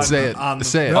 Say it. On- say it. on the-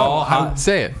 say it. No, All hot.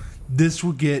 Say it. This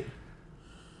will get.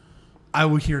 I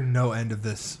will hear no end of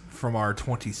this from our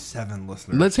 27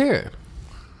 listeners. Let's hear it.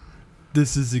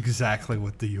 This is exactly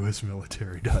what the U.S.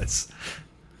 military does.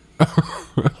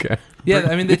 Okay. Yeah,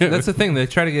 I mean that's the thing. They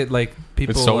try to get like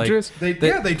people With soldiers? They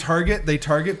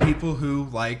target people who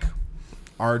like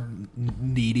are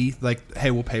needy. Like,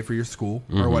 hey, we'll pay for your school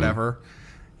or whatever.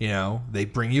 They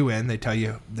bring you in. They tell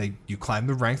you you climb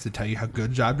the ranks. They tell you how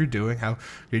good job you're doing. How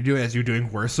you're doing as you're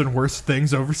doing worse and worse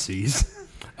things overseas.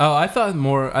 Oh, I thought you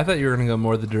were going to go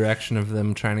more the direction of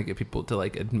them trying to get people to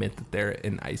like admit that they're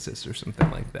in ISIS or something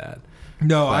like that.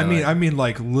 No, By, I mean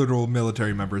like literal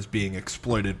military members being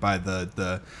exploited by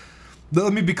the.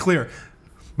 Let me be clear.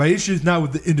 My issue is not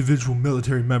with the individual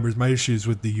military members. My issue is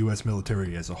with the U.S.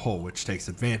 military as a whole, which takes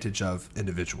advantage of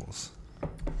individuals.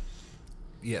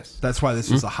 Yes. That's why this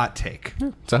is a hot take.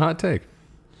 It's a hot take.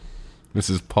 This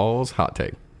is Paul's hot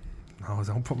take. Oh,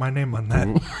 don't put my name on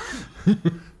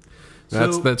that.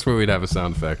 That's where we'd have a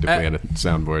sound effect if we had a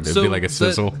soundboard. It'd be like a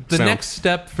sizzle. The sound. next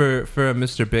step for a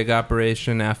Mr. Big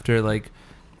operation after like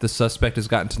the suspect has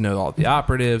gotten to know all the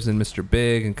operatives and Mr.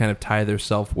 Big and kind of tie their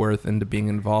self-worth into being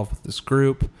involved with this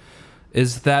group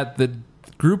is that the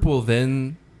group will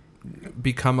then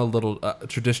become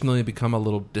traditionally become a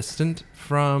little distant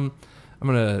from. I'm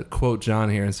going to quote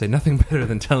John here and say nothing better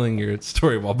than telling your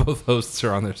story while both hosts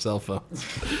are on their cell phones.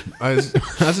 I was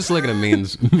just looking at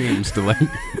memes to like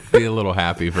be a little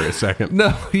happy for a second.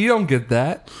 No, you don't get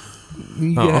that.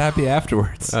 You get happy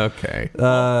afterwards. Okay.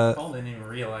 Paul didn't even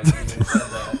realize you even said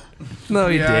that. No,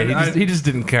 he Yeah, did. He just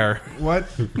didn't care. What?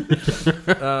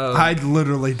 I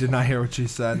literally did not hear what you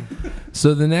said.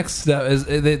 So the next step is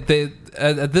they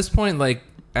at this point, like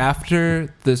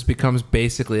after this becomes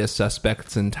basically a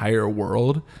suspect's entire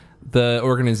world, the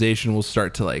organization will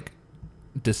start to like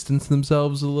distance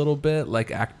themselves a little bit,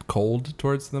 like act cold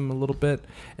towards them a little bit,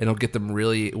 and it'll get them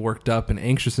really worked up and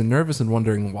anxious and nervous and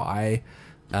wondering why.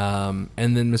 And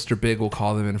then Mr. Big will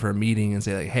call them in for a meeting and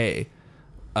say like, "Hey,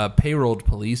 a payrolled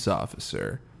police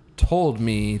officer told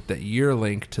me that you're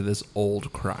linked to this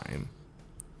old crime."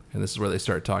 And this is where they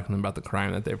start talking to them about the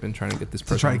crime that they've been trying to get this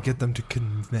person. To try to get them to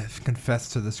confess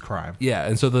to this crime. Yeah,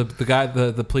 and so the guy,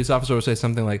 the police officer will say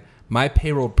something like, "My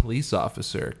payrolled police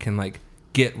officer can like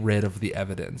get rid of the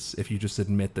evidence if you just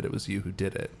admit that it was you who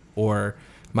did it," or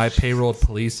 "My payrolled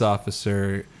police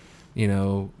officer,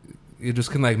 you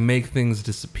just can like make things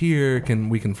disappear.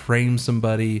 We can frame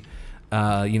somebody."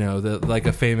 Like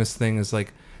a famous thing is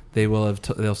like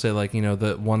they'll say like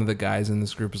that one of the guys in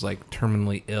this group is like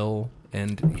terminally ill.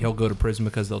 And he'll go to prison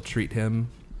because they'll treat him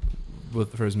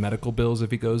for his medical bills if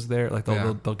he goes there. Like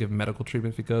they'll give him medical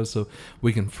treatment if he goes, so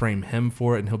we can frame him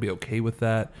for it, and he'll be okay with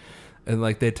that. And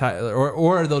like they tie,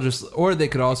 or they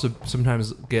could also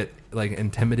sometimes get like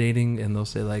intimidating, and they'll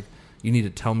say like, "You need to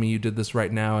tell me you did this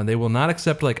right now," and they will not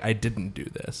accept like, "I didn't do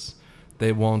this."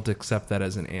 They won't accept that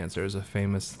as an answer, as a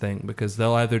famous thing, because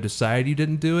they'll either decide you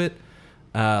didn't do it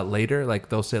later, like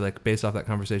they'll say like, based off that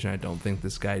conversation, "I don't think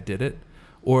this guy did it."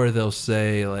 Or they'll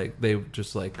say like they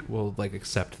just like will like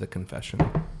accept the confession.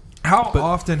 How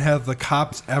often have the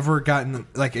cops ever gotten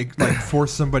like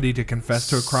forced somebody to confess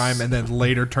to a crime and then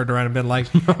later turned around and been like,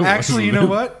 "Actually, you know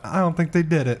what? I don't think they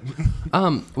did it."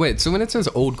 Wait. So when it says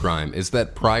old crime, is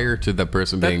that prior to the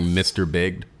person being Mr.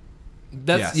 Bigged?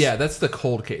 That's Yes. that's the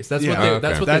cold case. That's Yeah. what they, Okay.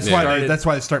 that's what That's they why. started. That's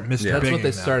why they start Mr. Yeah. That's what Bigging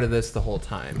they now. started this the whole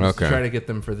time. Was to Okay. try to get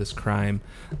them for this crime.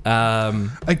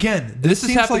 Again, This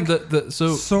has seems happened. like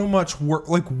so much work.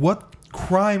 Like, what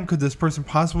crime could this person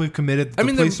possibly have committed? I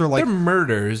mean, police they're, are like, they're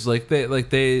murders.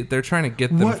 They're trying to get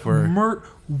them what for.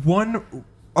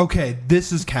 Okay,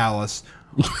 this is callous.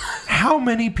 How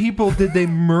many people did they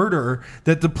murder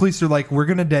that the police are like, we're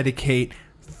going to dedicate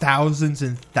thousands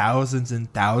and thousands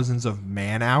and thousands of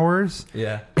man hours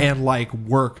and like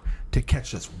work to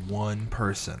catch this one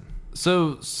person?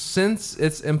 So since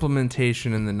its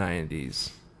implementation in the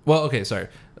 90s, well, okay, sorry,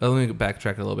 let me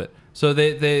backtrack a little bit. So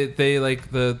they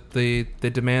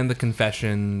demand the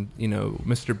confession. You know,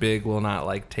 Mr. Big will not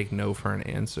like take no for an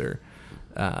answer.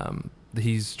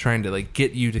 He's trying to like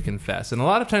get you to confess, and a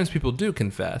lot of times people do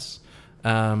confess,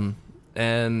 and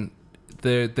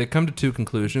they come to two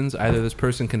conclusions: either this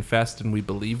person confessed and we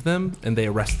believe them, and they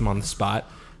arrest them on the spot,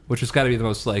 which has got to be the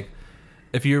most like,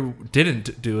 if you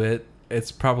didn't do it,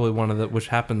 it's probably one of the which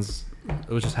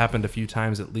has happened a few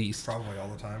times at least, Probably all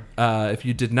the time. if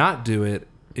you did not do it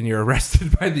and you're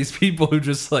arrested by these people who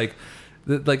just like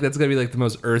that's gonna be like the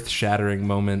most earth-shattering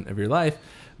moment of your life.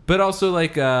 But also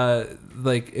like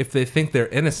if they think they're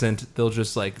innocent, they'll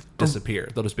just like disappear.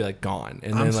 They'll just be like gone.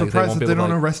 And I'm then like surprised that they don't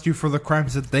like, arrest you for the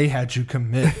crimes that they had you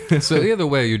commit. So either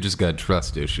way, you just got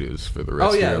trust issues for the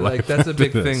rest oh yeah, of your like life. that's a big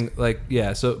after this. thing. Like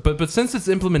yeah, so but since its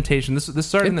implementation, this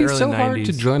started in It'd the be early so 90s. hard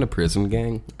to join a prison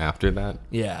gang after that.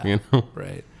 Yeah, You know?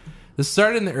 right. This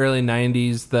started in the early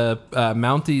 90s. The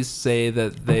Mounties say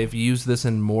that they've used this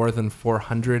in more than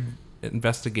 400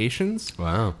 investigations.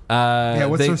 Wow. Yeah,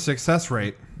 what's they- their success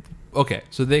rate? Okay,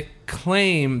 so they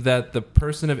claim that the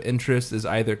person of interest is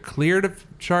either cleared of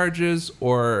charges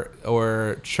or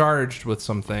charged with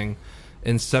something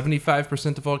in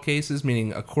 75% of all cases,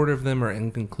 meaning a quarter of them are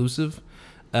inconclusive.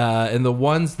 And the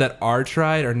ones that are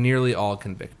tried are nearly all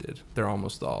convicted. They're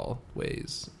almost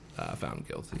always found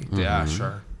guilty. Yeah,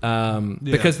 sure.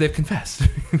 Because they've confessed.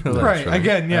 You know, like, Right,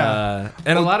 again, yeah.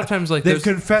 and a lot of times, like, They've there's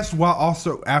confessed while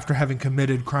also after having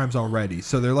committed crimes already,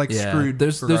 so they're like screwed.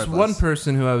 There's regardless. one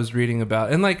person who I was reading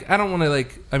about, and like I don't want to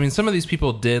like. I mean, some of these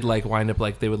people did like wind up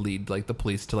like they would lead like the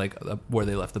police to like where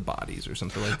they left the bodies or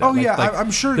something like that. Oh Like- yeah, like, I'm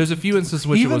sure. There's a few instances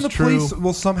in which even it was the true. police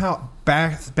will somehow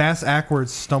bass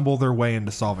ackwards stumble their way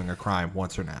into solving a crime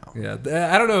once or now. Yeah,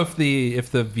 I don't know if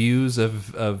the views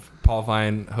of Paul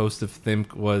Vine, host of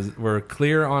Thimk, were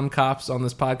clear on cops on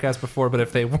this podcast before, but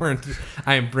if they weren't,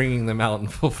 I am bringing them out in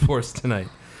full force tonight.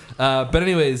 But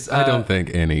anyways, I don't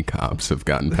think any cops have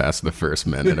gotten past the first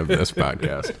minute of this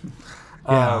podcast.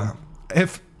 Yeah.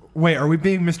 Are we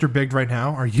being Mr. Big right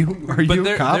now? Are you But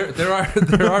a cop?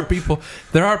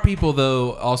 there are people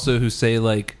though also who say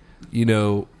like, you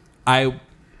know, I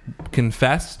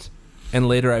confessed and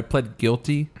later I pled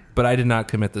guilty, but I did not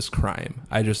commit this crime.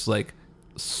 I just like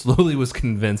slowly was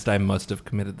convinced I must have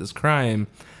committed this crime,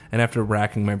 and after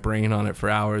racking my brain on it for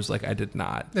hours, like I did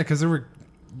not. Yeah, because there were.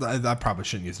 I probably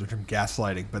shouldn't use the term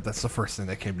gaslighting, but that's the first thing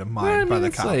that came to mind I mean, by the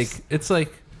it's cops. it's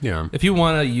like Yeah. if you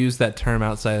want to use that term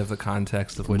outside of the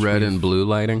context of which Red we've- and blue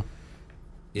lighting.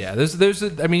 Yeah,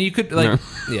 I mean, you could like,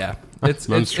 yeah, I'm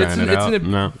just trying it out.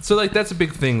 No. So like that's a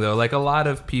big thing though. Like a lot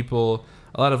of people,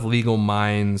 a lot of legal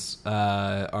minds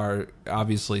are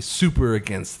obviously super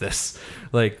against this,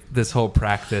 like this whole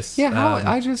practice.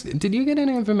 Yeah, did you get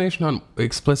any information on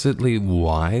explicitly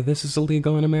why this is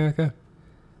illegal in America?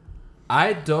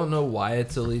 I don't know why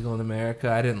it's illegal in America.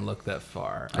 I didn't look that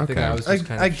far. I think Okay. I was just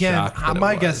kind of Again, shocked that it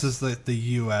my was. guess is that the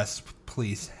U.S.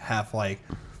 police have like,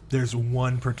 there's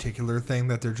one particular thing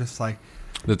that they're just like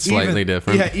That's slightly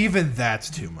different. Yeah, even that's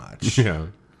too much. Yeah.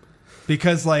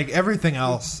 Because like everything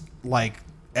else, like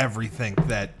everything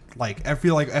that like I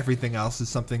feel like everything else is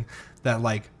something that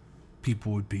like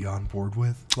people would be on board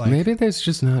with. Like Maybe there's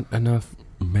just not enough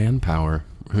manpower.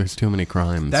 There's too many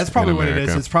crimes. that's probably in what it is.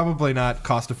 America. It's probably not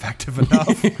cost effective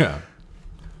enough. Yeah.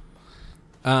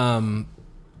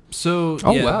 So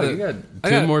Oh, yeah, wow, you got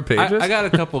two more pages? I got a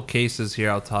couple cases here.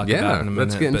 I'll talk about Yeah, in a minute.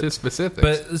 let's get but- into specifics.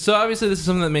 But so obviously this is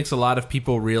something that makes a lot of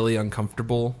people really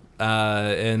uncomfortable,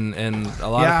 and a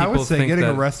lot Yeah, of I people would say think getting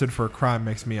that, arrested for a crime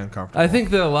makes me uncomfortable. I think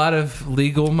that a lot of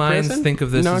legal minds Prison? think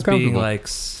of this Not as being comfortable. like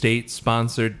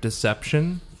state-sponsored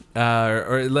deception,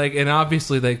 or like, and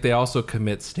obviously like they also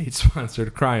commit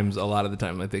state-sponsored crimes a lot of the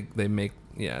time. Like they make.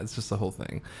 Yeah, it's just the whole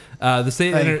thing. The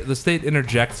state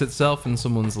interjects itself in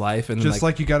someone's life, and just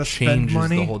like you got to spend changes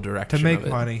money the whole direction to make of it.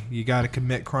 money, you got to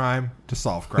commit crime to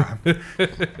solve crime.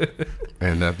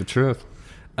 And the truth.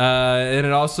 And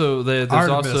it also there's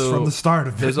Artemis also from the start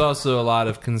of it. there's also a lot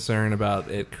of concern about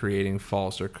it creating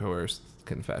false or coerced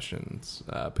confessions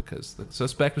because the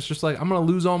suspect was just like, I'm going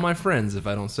to lose all my friends if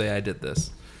I don't say I did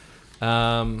this.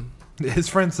 His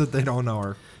friends that they don't know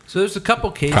are. So there's a couple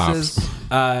cases.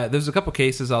 There's a couple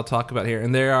cases I'll talk about here,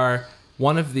 and there are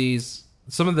one of these.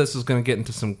 some of this is going to get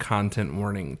into some content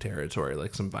warning territory,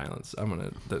 like some violence. I'm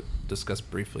going to discuss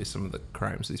briefly some of the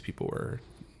crimes these people were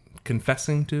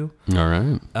confessing to. All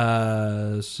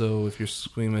right. So if you're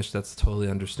squeamish, that's totally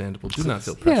understandable. Do not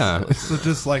feel pressured. Yeah. So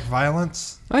just like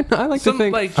violence. I like to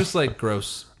think. just like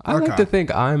gross I like Okay. to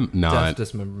think I'm death not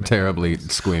dismemberment. terribly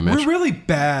squeamish. We're really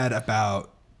bad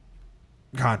about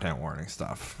content warning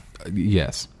stuff.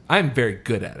 Yes, I'm very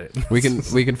good at it. we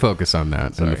can focus on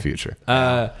that in the future.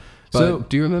 But So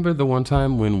do you remember the one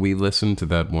time when we listened to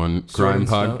that one Sword crime and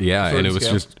pod? Stone? Yeah, Sword and it and was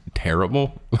Scale? just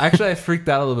terrible. actually, I freaked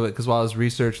out a little bit because while I was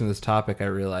researching this topic, I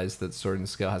realized that Sword and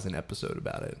Scale has an episode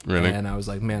about it. Really? And I was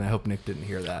like, man, I hope Nick didn't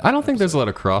hear that. I don't think there's a lot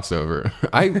of crossover.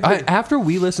 I after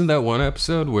we listened to that one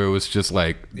episode where it was just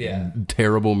like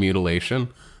terrible mutilation,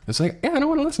 it's like, yeah, I don't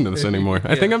want to listen to this anymore.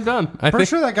 I think I'm done. I Pretty think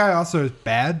sure that guy also is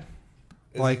bad.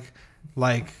 Like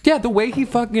yeah, the way he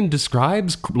fucking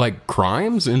describes like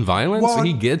crimes and violence, Well-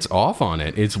 he gets off on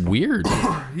it. It's weird.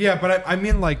 yeah, but I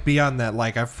mean like beyond that,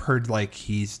 like I've heard like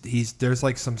he's there's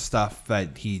like some stuff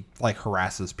that he like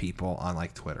harasses people on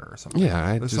like Twitter or something.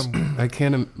 Yeah, There's I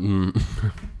can't.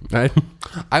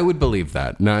 I would believe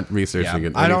that. Not researching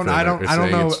it. I any don't further or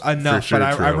know saying it's enough, for sure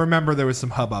but I true. remember there was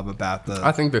some hubbub about the.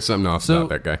 I think there's something else So- about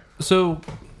that guy. So,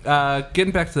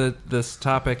 getting back to this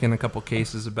topic and a couple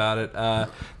cases about it,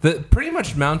 the pretty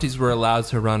much Mounties were allowed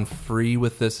to run free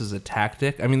with this as a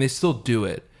tactic. I mean, they still do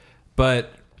it,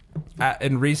 but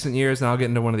in recent years, and I'll get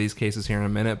into one of these cases here in a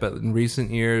minute, but in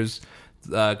recent years,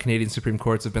 Canadian Supreme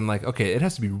Courts have been like, okay, it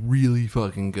has to be really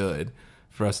fucking good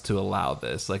for us to allow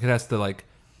this. Like, it has to, like,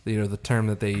 the term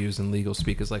that they use in legal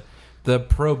speak is like, the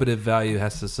probative value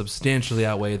has to substantially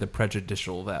outweigh the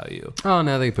prejudicial value. Oh,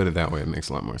 now they put it that way. It makes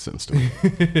a lot more sense to me.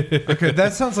 Okay,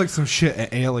 that sounds like some shit an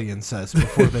alien says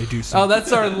before they do Oh, something.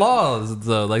 that's our laws,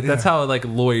 though. Like that's how like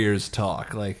lawyers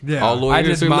talk. Like Yeah. All I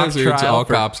lawyers did are mock lizards. trial All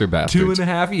for cops are bastards.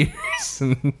 2.5 years,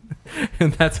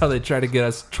 and that's how they try to get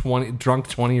us drunk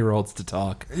 20-year-olds to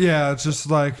talk. Yeah, it's just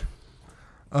like,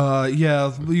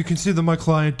 yeah, you can see that my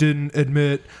client didn't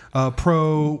admit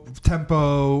pro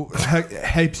tempo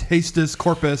hastus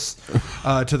corpus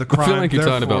to the crime. I feel like you're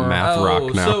talking about therefore- math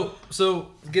rock now. So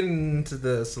getting into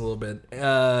this a little bit.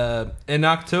 In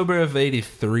October of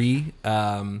 '83,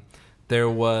 there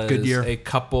was Good year.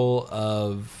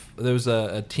 there was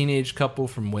a teenage couple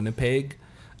from Winnipeg,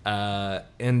 and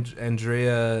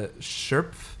Andrea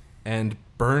Scherpf and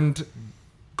Bernd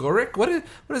Gorik. What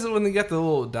is it when they get the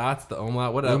little dots, the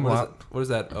umlaut? Umlaut. What is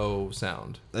that O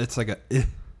sound? It's like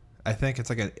I think it's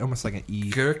like almost like an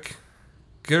E.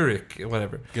 Gurik,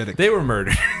 whatever. Gurik. They were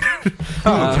murdered.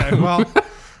 Oh, okay, well,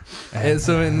 And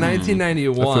so in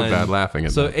 1991, I feel bad laughing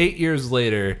at so that. 8 years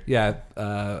later,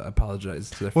 apologize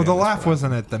to their well, the families laugh for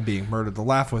wasn't at them being murdered. The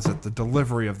laugh was at the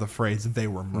delivery of the phrase "they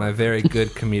were my murdered." very good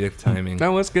comedic timing. That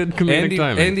was good comedic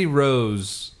timing. Andy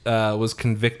Rose was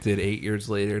convicted 8 years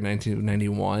later,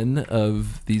 1991,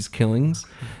 of these killings,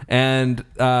 and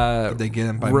Did they get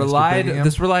him by Mr. relied Bingham?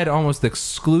 relied almost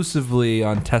exclusively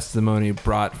on testimony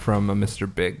brought from a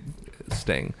Mr. Big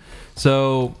sting.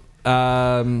 So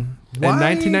in Why?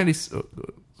 1990,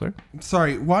 sorry,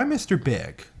 Sorry, why Mr.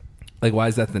 Big? like why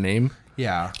is that the name?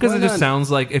 Yeah, Because Why it just not?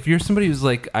 sounds like if you're somebody who's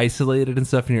like isolated and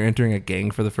stuff, and you're entering a gang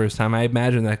for the first time, I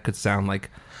imagine that could sound like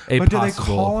a but do they possible.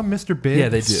 call him Mr. Big? Yeah,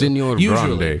 they do. Senor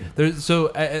Usually, Grande. there's so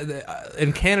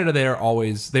in Canada they were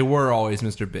always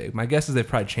Mr. Big. My guess is they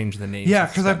probably changed the name. Yeah,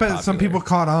 since because I it's bet gotten some popular. people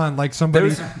caught on. Like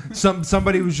somebody,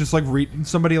 somebody was just like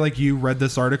somebody like you read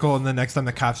this article, and the next time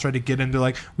the cops tried to get into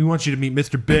like, we want you to meet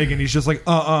Mr. Big, and he's just like,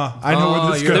 I know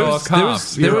where this you're goes. all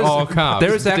cops. You're all cops.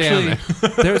 There was Damn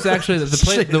actually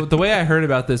the way I heard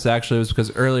about this actually was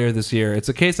because earlier this year, it's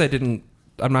a case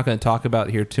I'm not going to talk about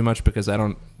here too much because I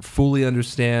don't fully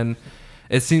understand.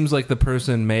 It seems like the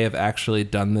person may have actually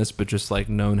done this, but just like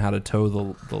known how to toe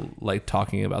the like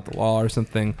talking about the law or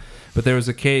something. But there was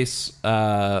a case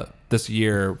this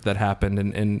year that happened,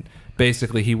 and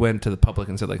basically he went to the public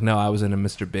and said like, no, I was in a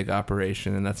Mr. Big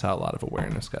operation, and that's how a lot of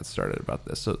awareness got started about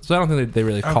this. So I don't think they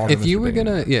really called him If you Mr. were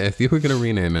Big. if you were gonna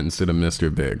rename it instead of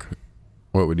Mr. Big,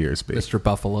 what would yours be? Mr.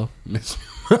 Buffalo.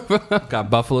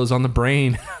 Got buffaloes on the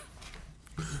brain.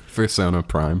 Persona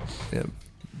Prime. Yeah.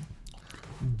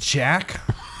 Jack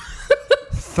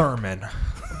Thurman.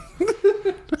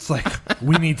 It's like,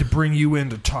 we need to bring you in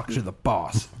to talk to the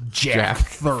boss, Jack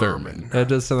Thurman. That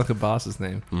does sound like a boss's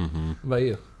name. Mm-hmm. What about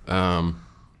you?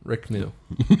 Rick New.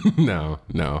 No.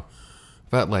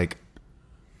 But like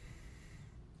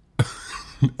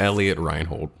Elliot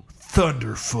Reinhold.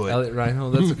 Thunderfoot. Elliot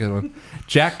Reinhold, that's a good one.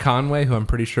 Jack Conway, who I'm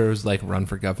pretty sure was like run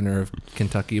for governor of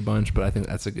Kentucky a bunch, but I think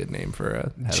that's a good name for a head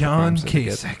of a John crime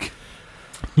syndicate.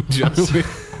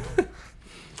 Kasich.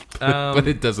 but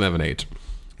it doesn't have an H.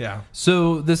 Yeah.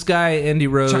 So this guy Andy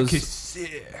Rose, Chuck is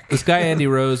sick. this guy Andy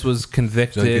Rose was Chuck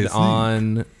convicted is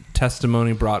on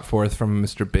testimony brought forth from a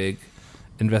Mr. Big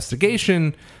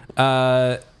investigation.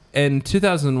 In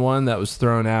 2001, that was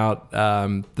thrown out.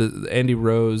 Andy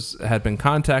Rose had been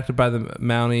contacted by the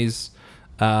Mounties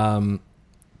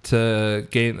to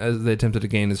gain, as they attempted to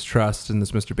gain his trust in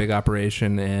this Mr. Big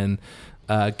operation and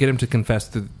get him to confess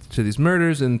to these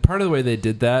murders. And part of the way they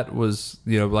did that was,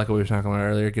 like we were talking about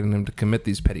earlier, getting him to commit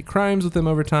these petty crimes with them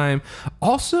over time.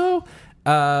 Also,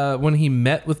 when he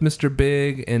met with Mr.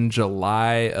 Big in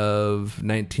July of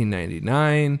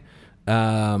 1999,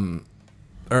 in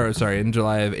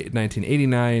July of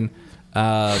 1989,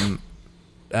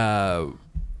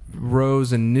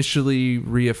 Rose initially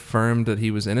reaffirmed that he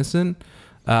was innocent,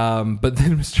 but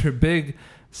then Mr. Big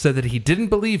said that he didn't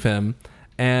believe him,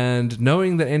 and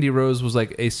knowing that Andy Rose was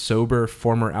like a sober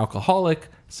former alcoholic,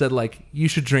 said like, you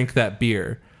should drink that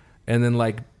beer, and then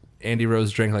like Andy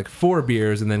Rose drank like 4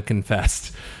 beers and then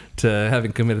confessed to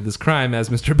having committed this crime as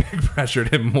Mr. Big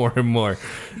pressured him more and more.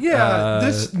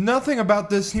 Yeah, nothing about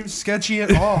this seems sketchy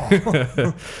at all.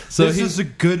 So this is a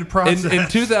good process. In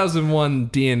 2001,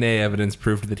 DNA evidence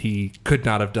proved that he could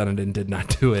not have done it and did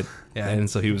not do it. Yeah. And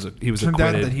so he was Turned acquitted.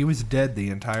 out that he was dead the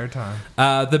entire time.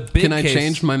 The big Can I case,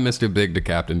 change my Mr. Big to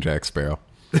Captain Jack Sparrow?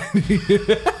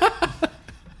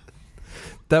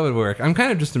 That would work. I'm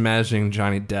kind of just imagining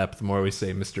Johnny Depp the more we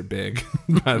say Mr. Big,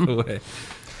 by the way.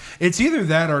 It's either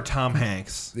that or Tom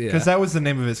Hanks. Yeah. Because that was the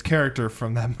name of his character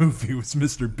from that movie, was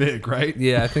Mr. Big, right?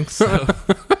 Yeah, I think so.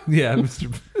 Yeah,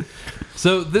 Mr.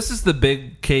 So this is the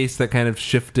big case that kind of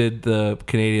shifted the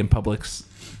Canadian public's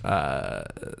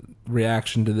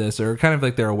reaction to this, or kind of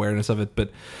like their awareness of it.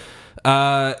 But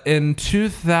in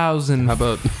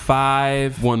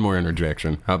 2005... One more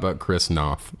interjection. How about Chris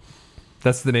Noth?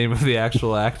 That's the name of the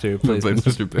actual actor who plays Plays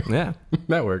Mr. Mr. Big. Yeah.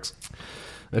 That works.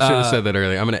 I should have said that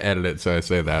earlier. I'm going to edit it so I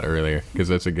say that earlier because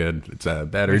it's a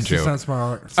better Makes you joke. sound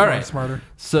smarter. All right. Smarter.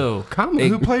 So,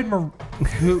 Who played who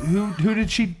did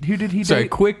he Sorry, date?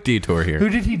 quick detour here. Who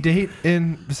did he date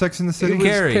in Sex and the City? It was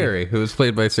Carrie, who was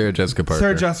played by Sarah Jessica Parker.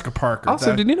 Sarah Jessica Parker.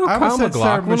 Also, did you know I Kyle almost said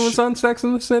Sarah McLachlan was on Sex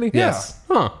and the City? Yeah. Yes.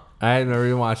 Huh. I had never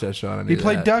even watched that show. He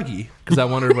played Dougie. because I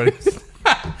wondered what he was.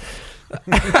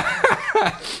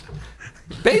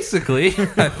 Basically,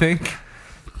 I think.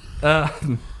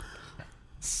 The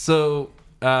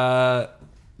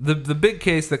big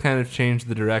case that kind of changed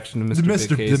the direction of Mr. Big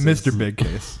The cases, Mr. Big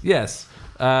case. yes,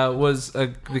 was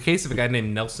the case of a guy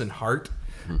named Nelson Hart.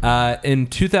 In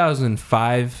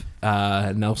 2005,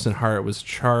 Nelson Hart was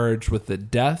charged with the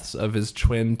deaths of his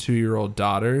twin 2-year-old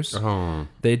daughters. Oh.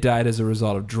 They died as a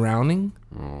result of drowning.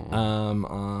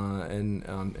 In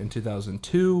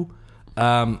 2002,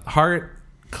 Hart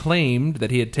claimed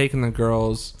that he had taken the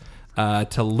girls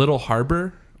to Little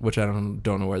Harbor, which I don't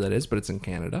know where that is, but it's in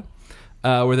Canada,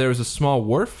 where there was a small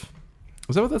wharf.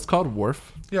 Is that what that's called?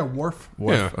 Wharf? Yeah, Worf.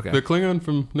 Yeah, Okay. the Klingon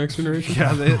from Next Generation.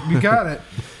 Yeah, you got it.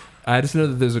 I just know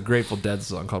that there's a Grateful Dead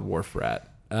song called Wharf Rat.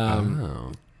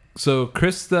 So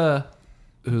Krista,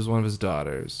 who's one of his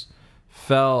daughters,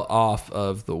 fell off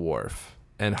of the wharf,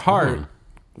 and Hart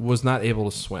was not able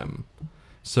to swim.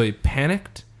 So he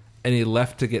panicked, and he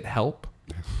left to get help,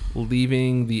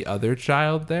 leaving the other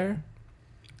child there.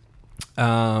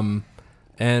 And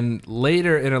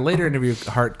later, in a later interview,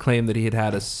 Hart claimed that he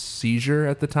had a seizure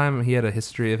at the time. He had a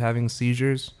history of having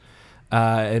seizures.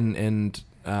 And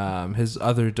his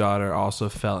other daughter also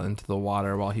fell into the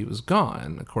water while he was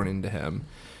gone, according to him.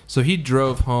 So he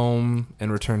drove home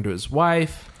and returned to his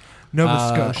wife. Nova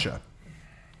Scotia.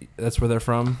 That's where they're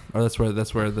from, or that's where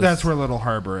this. That's where Little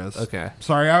Harbor is. Okay.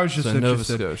 Sorry, I was just So Nova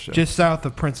interested. Scotia. Just south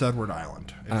of Prince Edward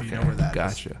Island. If you know where that is.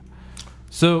 Gotcha.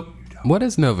 So What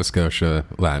is Nova Scotia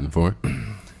Latin for?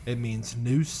 It means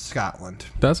New Scotland.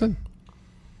 Does it?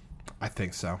 I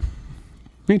think so.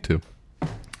 Me too.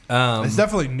 It's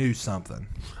definitely new something.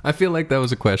 I feel like that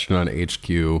was a question on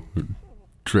HQ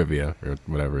trivia or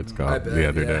whatever it's called the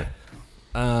other day.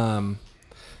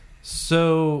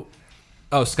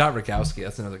 Scott Rogowski.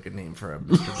 That's another good name for a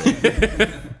Mr. Big.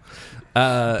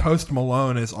 Post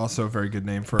Malone is also a very good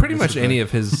name for Pretty Mr. much Big. any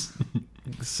of his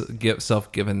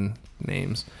self-given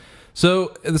names.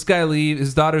 So this guy leaves.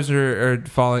 His daughters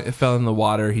fell in the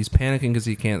water. He's panicking because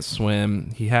he can't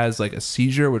swim. He has like a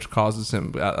seizure, which causes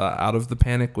him out of the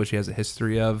panic, which he has a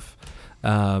history of.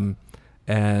 And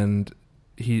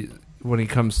when he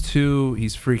comes to,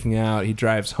 he's freaking out. He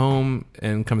drives home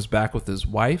and comes back with his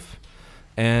wife.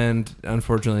 And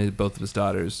unfortunately, both of his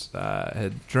daughters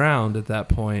had drowned at that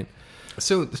point.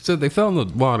 So they fell in the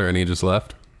water and he just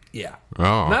left? Yeah.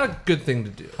 Oh. Not a good thing to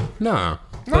do. No.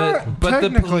 Not but the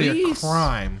technically police, a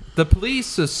crime. the police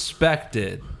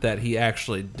suspected that he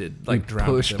actually did like drown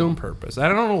pushed him on him? purpose. I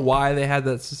don't know why they had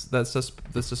the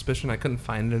suspicion. I couldn't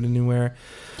find it anywhere.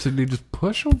 So did he just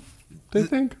push him? They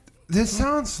think. This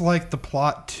sounds like the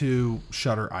plot to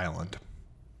Shutter Island.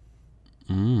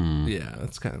 Yeah,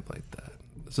 it's kind of like that.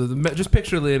 So just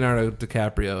picture Leonardo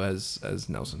DiCaprio as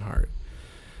Nelson Hart.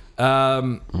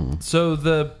 So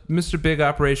the Mr. Big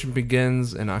operation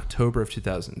begins in October of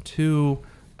 2002.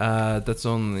 That's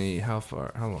only how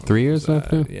long? 3 years was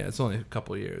that? after? Yeah, it's only a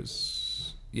couple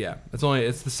years. Yeah,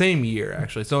 it's the same year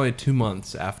actually. It's only 2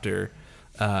 months after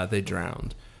they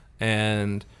drowned,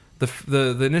 and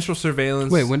the initial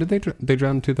surveillance. Wait, when did they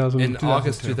drown in 2000? In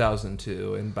August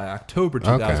 2002, and by October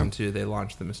 2002, they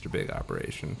launched the Mr. Big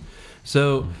operation.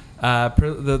 So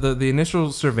the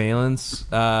initial surveillance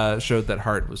showed that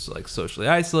Hart was like socially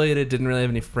isolated, didn't really have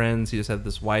any friends. He just had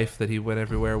this wife that he went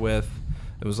everywhere with.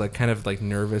 It was like kind of like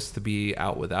nervous to be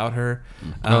out without her.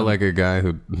 Like a guy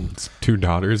whose 2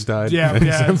 daughters died. Yeah, and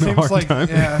he's yeah. It having a seems hard like time.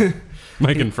 yeah,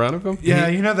 Like in front of him. yeah.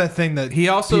 You know that thing that He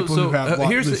also people who have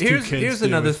here's lose 2 kids here's do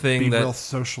another is thing be that real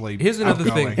socially. here's another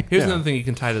outgoing. thing. Here's Yeah. another thing you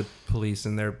can tie to police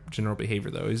and their general behavior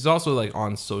though. He's also like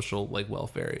on social like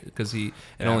welfare because he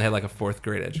only had like a 4th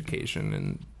grade education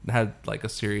and had like a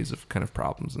series of kind of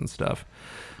problems and stuff.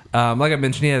 Like I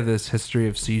mentioned, he had this history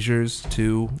of seizures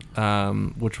too,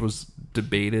 which was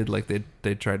debated. Like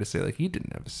they tried to say like he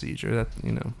didn't have a seizure. That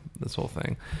this whole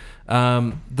thing.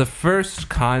 The first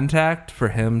contact for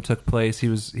him took place. He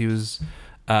was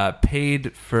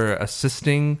paid for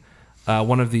assisting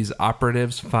one of these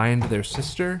operatives find their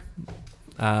sister.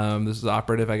 This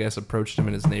operative, I guess, approached him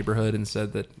in his neighborhood and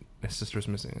said that his sister's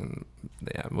missing.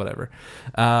 Yeah, whatever.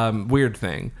 Weird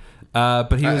thing.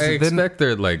 But he was. I expect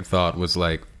their thought was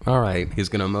like, all right, he's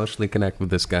gonna emotionally connect with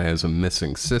this guy as a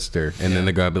missing sister, and then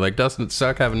the guy would be like, doesn't it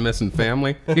suck having missing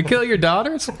family? You kill your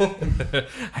daughters?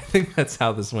 I think that's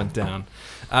how this went down.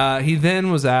 He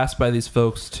then was asked by these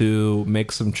folks to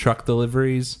make some truck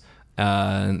deliveries.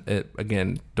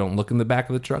 Again, don't look in the back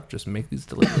of the truck; just make these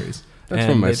deliveries. That's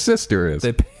what my sister is.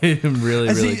 They paid him really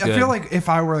good. I feel like if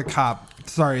I were the cop,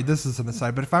 sorry, this is an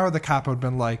aside, but if I were the cop, I would have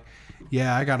been like,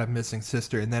 yeah, I got a missing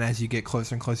sister. And then as you get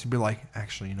closer and closer, you'd be like,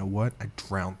 actually, you know what? I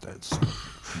drowned that son.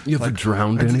 You ever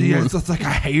drowned anyone? Yeah, it's like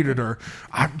I hated her.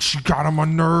 She got on my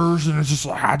nerves, and it's just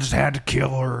like I just had to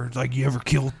kill her. It's like, you ever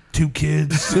kill 2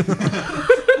 kids?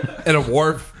 At a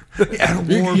wharf. At a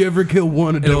war. You ever kill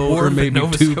one adult wharf or in maybe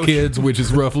Nova 2 Scotia. kids, which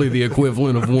is roughly the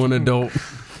equivalent of one adult?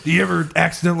 Do you ever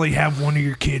accidentally have one of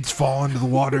your kids fall into the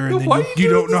water and then Why are you you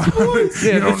doing don't know this voice?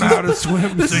 you don't know how to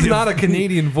swim? This so is you- not a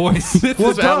Canadian voice. This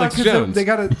is Alex 'cause Jones. They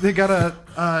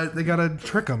gotta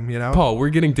trick them, you know. Paul, we're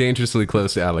getting dangerously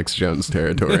close to Alex Jones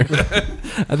territory.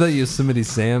 I thought you was somebody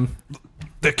Sam.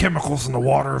 The chemicals in the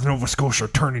water of Nova Scotia are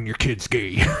turning your kids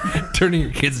gay. Turning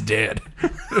your kids dead.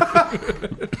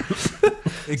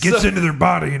 It gets into their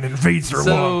body and invades their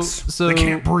lungs. So they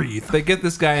can't breathe. They get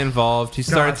this guy involved. He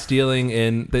starts dealing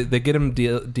in. They get him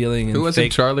dealing in Who was it?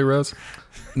 fake Charlie Rose?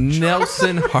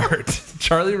 Nelson Hart.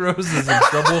 Charlie Rose is in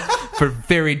trouble for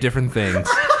very different things.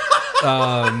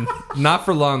 Not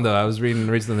for long though. I was reading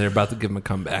recently they're about to give him a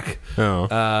comeback. Oh.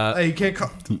 Hey, you can't call.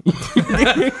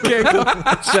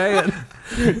 Say it.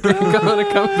 You're going to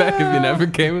come back if you never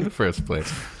came in the first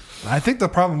place. I think the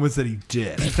problem was that he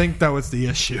did. I think that was the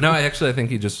issue. No, I think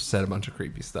he just said a bunch of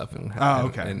creepy stuff and,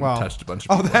 and touched a bunch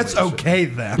of people. that's that he shouldn't. okay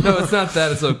then. No, it's not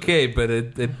that. It's okay, but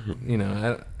it I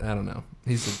don't know.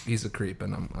 He's a creep,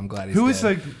 and I'm glad he's Who was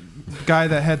dead. the guy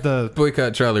that had the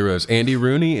Boycott Charlie Rose. Andy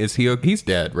Rooney, he's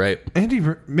dead, right?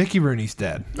 Mickey Rooney's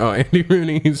dead. Oh, Andy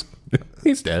Rooney,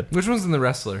 he's dead. Which one's in The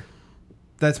Wrestler?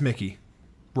 That's Mickey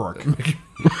Rourke.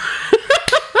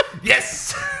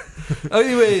 Yes.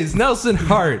 Anyways, Nelson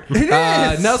Hart.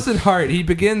 Nelson Hart. He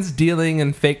begins dealing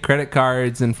in fake credit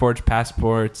cards and forged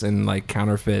passports and like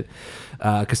counterfeit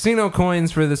casino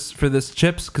coins for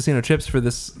casino chips for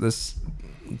this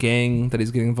gang that he's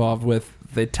getting involved with.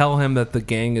 They tell him that the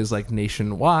gang is like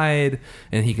nationwide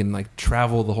and he can like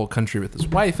travel the whole country with his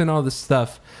wife and all this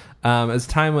stuff. As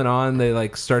time went on, they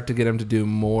like start to get him to do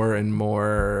more and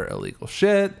more illegal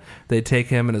shit. They take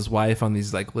him and his wife on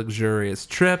these like luxurious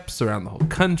trips around the whole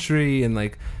country and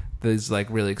like these like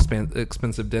really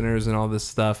expensive dinners and all this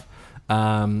stuff.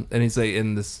 And he's like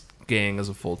in this gang as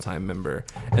a full-time member.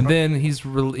 And then he's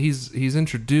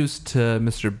introduced to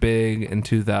Mr. Big in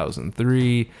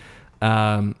 2003,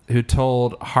 who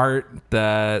told Hart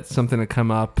that something had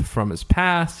come up from his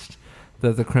past,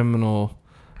 that the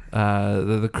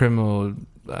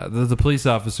police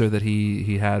officer that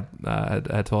he had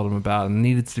told him about and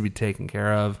needed to be taken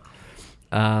care of.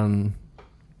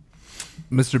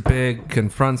 Mr. Big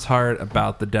confronts Hart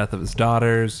about the death of his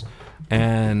daughters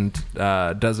and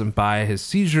doesn't buy his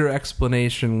seizure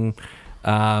explanation.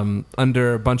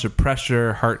 Under a bunch of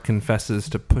pressure, Hart confesses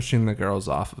to pushing the girls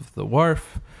off of the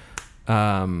wharf.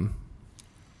 What's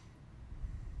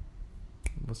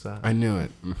that? I knew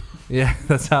it. Yeah,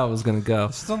 that's how it was going to go.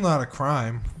 It's still not a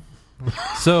crime.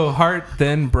 So Hart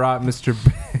then brought Mr.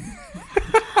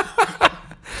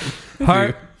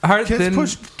 Hart then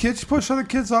Kids push other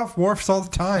kids off wharfs all the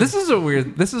time. This is a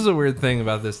weird thing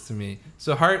about this to me.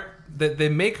 So they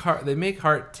make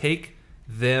Hart take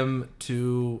them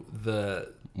to the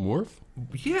Wharf?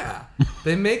 Yeah.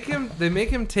 They make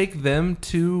him take them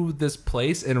to this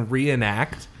place and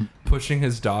reenact pushing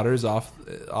his daughters off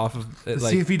of it,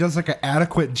 see if he does like an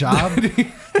adequate job.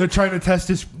 They're trying to test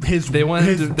his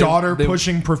daughter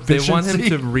pushing proficiency. They want him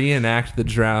to reenact the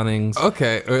drownings.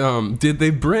 Okay. Did they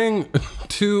bring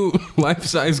 2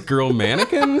 life-size girl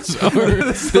mannequins, or did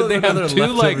they have 2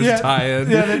 like tie-in?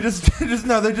 Yeah,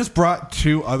 they just brought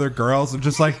 2 other girls and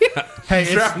just like, hey,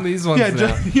 drown these ones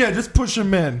now. Just push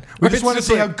them in. We just want to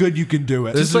see how good you can do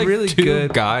it. There's Like really 2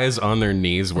 good guys on their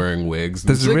knees wearing wigs.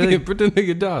 There's It's really- like, pretend they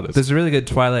get daughters. There's a really good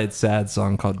Twilight Sad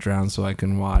song called "Drown So I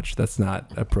Can Watch." That's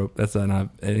not That's not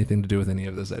anything to do with any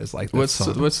of this. I just like that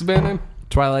song. What's the band name?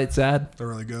 Twilight Sad. They're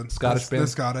really good. Scottish band? They're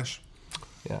Scottish.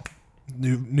 Yeah.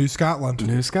 New Scotland.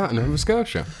 Nova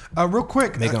Scotia. Real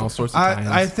quick, Making all sorts of tie-ins.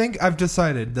 I think I've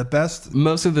decided the best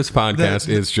Most of this podcast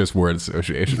is just word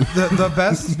association. the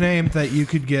best name that you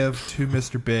could give to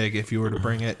Mr. Big if you were to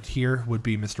bring it here would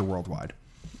be Mr. Worldwide.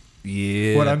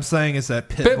 Yeah. What I'm saying is that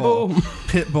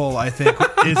Pitbull, I think,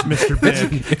 is Mr.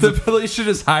 Big. The police should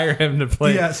just hire him to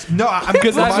play. Yes. No, I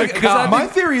my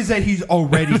theory is that he's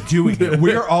already doing it.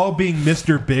 We're all being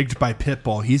Mr. Bigged by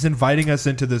Pitbull. He's inviting us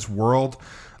into this world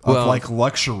of like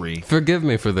luxury. Forgive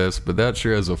me for this, but that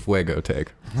sure is a fuego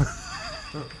take.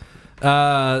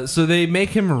 So they make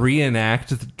him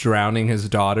reenact drowning his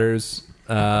daughters,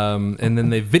 and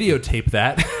then they videotape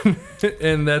that,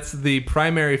 and that's the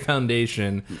primary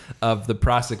foundation of the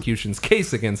prosecution's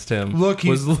case against him. Look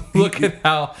at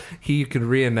how he could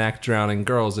reenact drowning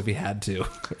girls if he had to,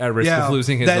 at risk of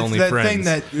losing his only friends. That thing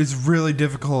that is really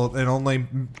difficult and only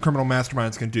criminal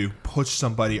masterminds can do: push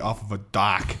somebody off of a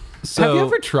dock. So have you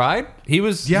ever tried? He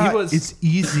was. It's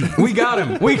easy. We got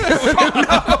him. We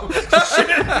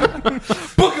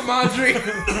Book him, Audrey.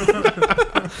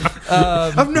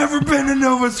 I've never been to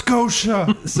Nova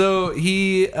Scotia. So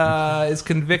he is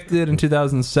convicted in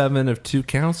 2007 of 2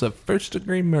 counts of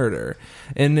first-degree murder,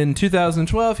 and in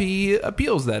 2012 he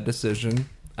appeals that decision.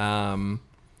 And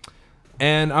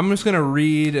I'm just gonna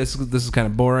read. This is kind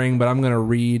of boring, but I'm gonna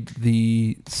read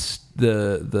the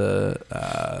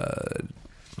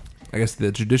I guess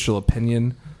the judicial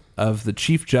opinion of the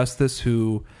Chief Justice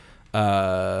who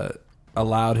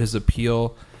allowed his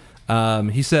appeal.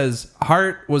 He says,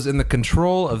 Hart was in the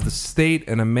control of the state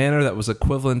in a manner that was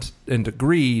equivalent in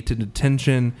degree to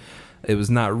detention. It was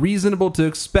not reasonable to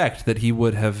expect that he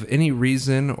would have any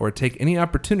reason or take any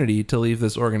opportunity to leave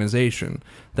this organization.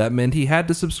 That meant he had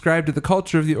to subscribe to the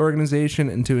culture of the organization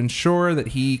and to ensure that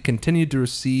he continued to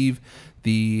receive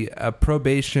the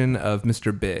approbation of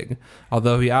Mr. Big.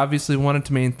 Although he obviously wanted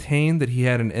to maintain that he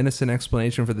had an innocent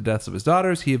explanation for the deaths of his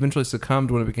daughters, he eventually succumbed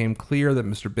when it became clear that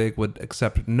Mr. Big would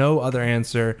accept no other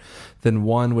answer than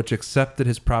one which accepted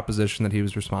his proposition that he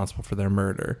was responsible for their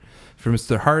murder. For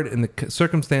Mr. Hart, in the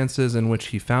circumstances in which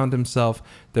he found himself,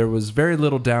 there was very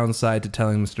little downside to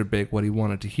telling Mr. Big what he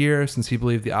wanted to hear, since he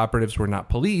believed the operatives were not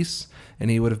police,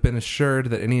 and he would have been assured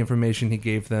that any information he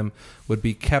gave them would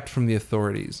be kept from the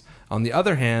authorities. On the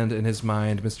other hand, in his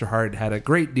mind, Mr. Hart had a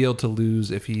great deal to lose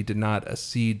if he did not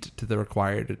accede to the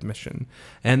required admission.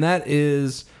 And that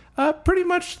is pretty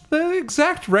much the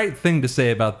exact right thing to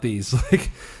say about these.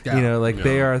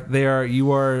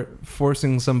 You are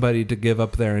forcing somebody to give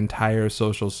up their entire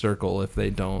social circle if they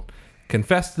don't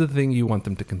confess to the thing you want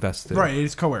them to confess to. Right,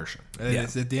 it's coercion.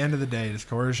 It's, at the end of the day, it's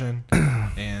coercion,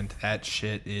 and that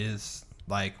shit is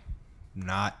like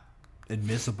not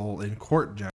admissible in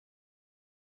court.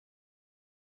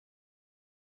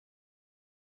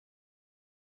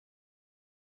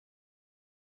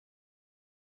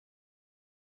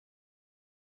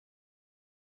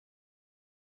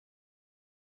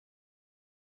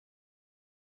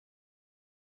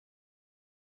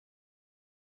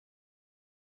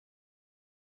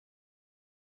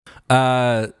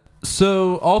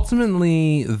 So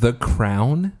ultimately, The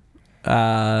Crown,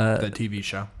 The TV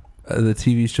show. The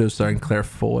TV show starring Claire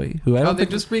Foy, who I don't think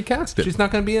just recast it. she's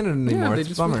not going to be in it anymore. they It's a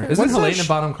just bummer. recast Isn't What's that Helena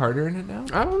Bonham Carter in it now?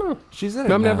 I don't know. She's in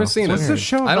it. I've now. never seen What's it. the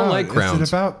show about? I don't like Is Crowns. it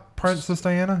about Princess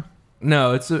Diana?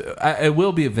 No, it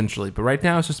will be eventually, but right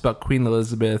now it's just about Queen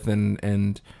Elizabeth and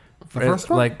The first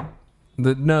one? like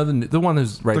the one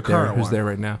who's right The there, current who's one. there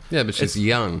right now. Yeah, but she's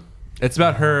young. It's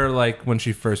about her like when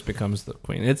she first becomes the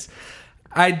queen.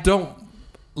 I don't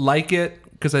like it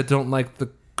because I don't like the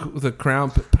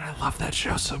Crown, but I love that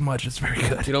show so much. It's very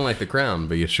good. You don't like The Crown,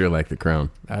 but you sure like The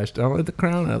Crown. I just don't like the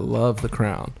Crown. I love the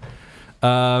Crown.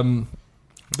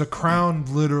 The Crown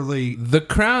literally The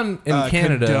Crown in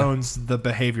Canada condones the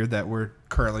behavior that we're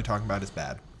currently talking about is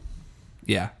bad.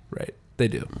 Yeah, right. They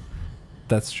do.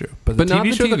 That's true. But But the not TV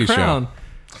the show, TV The show. Crown,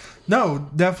 No,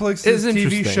 Netflix's It's TV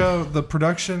interesting. show, the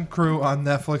production crew on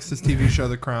Netflix's TV show,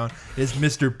 The Crown, is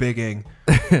Mr. Bigging.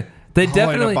 they Helena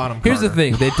definitely. Bonham Here's the Carter.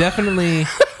 thing. They definitely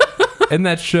in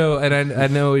that show, and I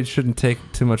know we shouldn't take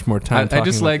too much more time. I talking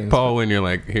just about like things, Paul when you're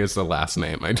like, here's the last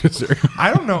name I just heard.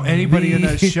 I don't know anybody in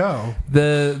that show.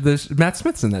 The Matt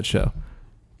Smith's in that show.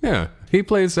 Yeah, he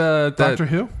plays Doctor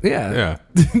Who? Yeah.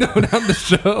 Yeah, No, not the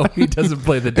show. He doesn't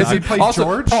play the Does doctor. he play Also,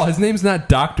 George? Paul, his name's not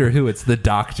Doctor Who. It's the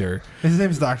Doctor. His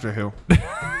name's Doctor Who. They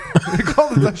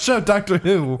call it the show Doctor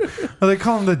Who. Or they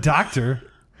call him the Doctor.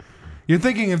 You're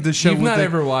thinking of the show. You've with not the,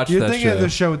 ever watched You're that thinking of show. the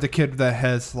show with the kid that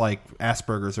has like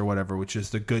Asperger's or whatever, which is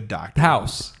the Good Doctor.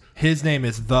 House. His name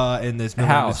is and his middle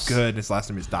name is House. Good. And his last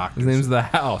name is Doctor. His name's the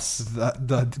House.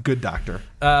 the Good Doctor.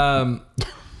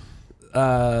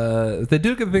 They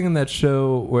do a good thing in that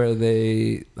show where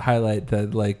they highlight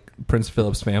that like Prince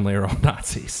Philip's family are all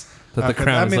Nazis. That the Okay,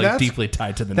 crown I is mean, like that's- deeply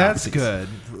tied to the That's Nazis. good.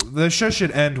 The show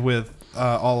should end with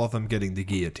all of them getting the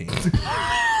guillotine.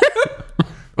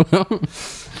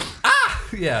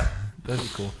 Yeah, that'd be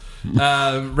cool.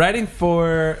 Writing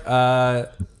for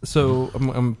so I'm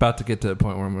about to get to a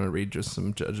point where I'm going to read just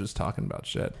some judges talking about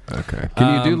shit. okay.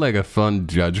 Can you do like a fun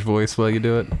judge voice while you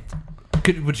do it?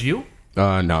 Would you,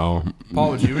 No.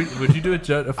 Paul? Would you do a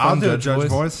fun I'll do a judge judge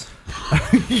voice.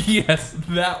 Yes,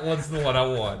 that one's the one I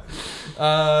want.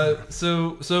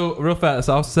 So real fast,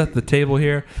 I'll set the table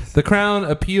here. The Crown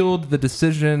appealed the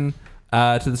decision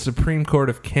to the Supreme Court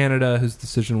of Canada, whose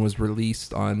decision was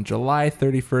released on July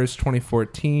 31st,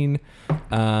 2014.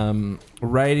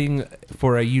 Writing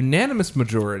for a unanimous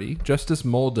majority, Justice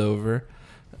Moldover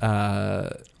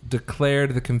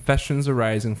declared the confessions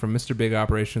arising from Mr. Big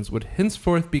operations would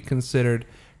henceforth be considered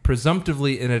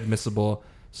presumptively inadmissible,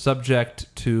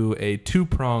 subject to a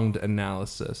two-pronged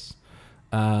analysis.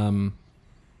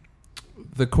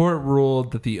 The court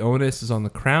ruled that the onus is on the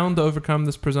Crown to overcome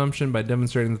this presumption by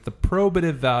demonstrating that the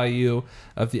probative value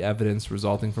of the evidence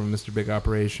resulting from Mr. Big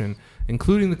operation,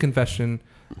 including the confession,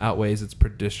 outweighs its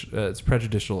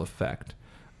prejudicial effect.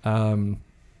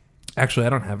 Actually, I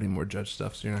don't have any more judge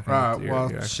stuff, so you're not going to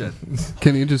have to. Shit.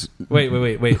 Can you just Wait.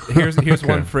 Here's Okay.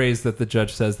 one phrase that the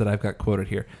judge says that I've got quoted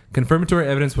here. Confirmatory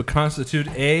evidence would constitute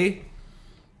a...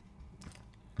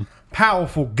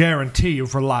 Powerful guarantee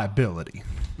of reliability.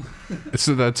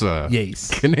 so that's a Yes.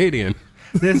 Canadian.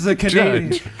 This is a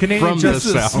Canadian, Judge Canadian from the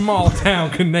justice. South. Small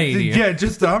town Canadian. Yeah,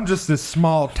 I'm just this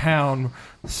small town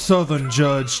southern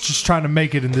judge just trying to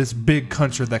make it in this big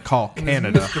country they call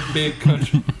Canada. Mr. Big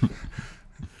country.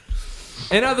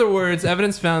 In other words,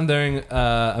 evidence found during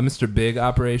a Mr. Big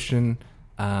operation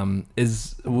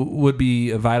would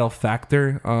be a vital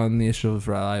factor on the issue of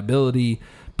reliability,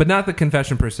 but not the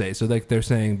confession per se. So, like they're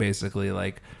saying, basically,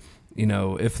 like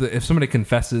if somebody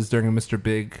confesses during a Mr.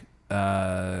 Big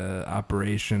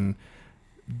operation,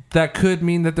 that could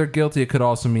mean that they're guilty. It could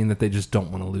also mean that they just don't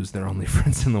want to lose their only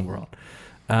friends in the world.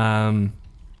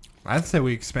 I'd say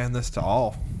we expand this to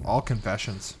all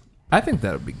confessions. I think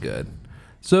that would be good.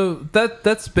 So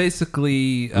that's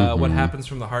basically what happens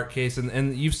from the Hart case,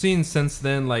 and you've seen since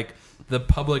then, like the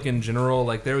public in general.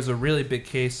 Like there was a really big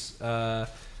case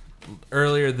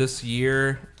earlier this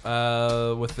year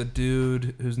with a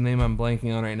dude whose name I'm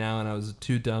blanking on right now, and I was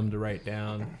too dumb to write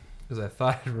down because I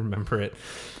thought I'd remember it.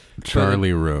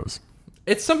 Charlie Rose.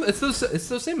 It's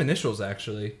those same initials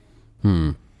actually.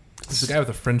 It's the guy with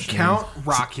a French name. Count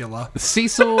Rockula.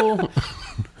 Cecil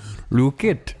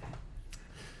Luket.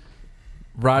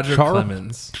 Roger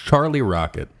Clemens. Charlie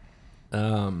Rocket.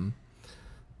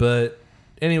 But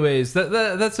anyways,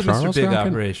 that's a Charles Mr. Big Rocket?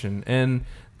 operation, and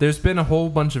there's been a whole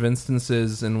bunch of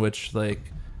instances in which, like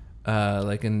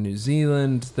in New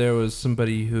Zealand, there was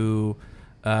somebody who,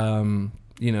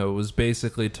 was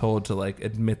basically told to like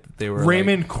admit that they were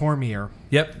Raymond Cormier.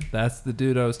 Yep, that's the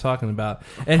dude I was talking about,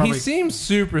 and Probably- he seems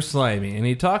super slimy, and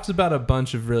he talks about a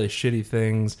bunch of really shitty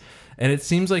things. And it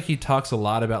seems like he talks a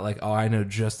lot about like, I know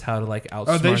just how to like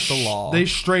outsmart the law. They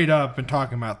straight up in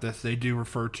talking about this, they do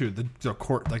refer to the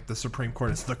court, like the Supreme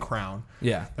Court, as the Crown.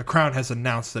 Yeah. The Crown has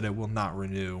announced that it will not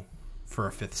renew for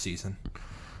a 5th season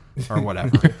or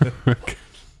whatever.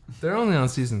 They're only on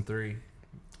season 3.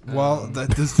 Well,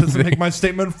 this doesn't make my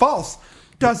statement false,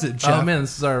 does it, Jeff? Oh man,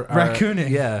 this is our Raccooning.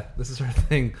 Yeah, this is our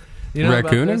thing. You know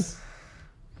about Raccooning?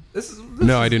 this?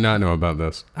 No, I do not know about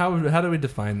this. How do we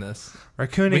define this?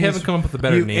 Raccooning. We haven't is come up with a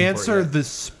better you name for it answer yet. the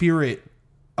spirit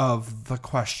of the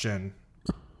question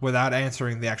without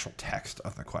answering the actual text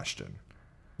of the question.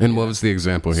 And what was the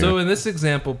example here? So in this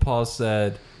example, Paul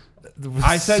said,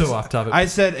 I said so off topic. I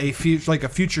said a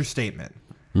future statement,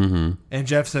 and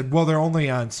Jeff said, "Well, they're only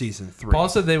on season 3." Paul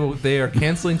said they are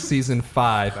canceling season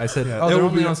 5. I said, Yeah, it they're will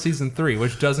only be- on season 3,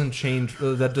 which doesn't change.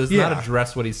 That does Yeah. not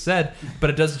address what he said, but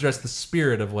it does address the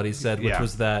spirit of what he said, which Yeah.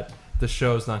 was that the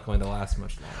show's not going to last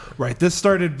much longer. Right. This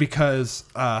started because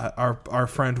our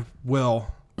friend Will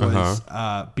was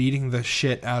beating the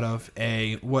shit out of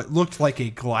what looked like a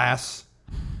glass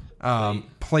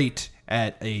plate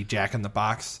at a Jack in the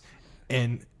Box,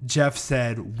 and Jeff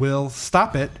said, "Will,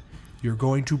 stop it! You're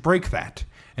going to break that."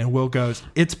 And Will goes,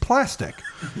 "It's plastic,"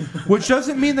 which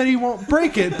doesn't mean that he won't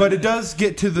break it, but it does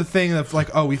get to the thing of like,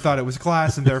 oh, we thought it was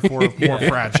glass and therefore more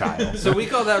fragile. So we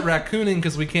call that raccooning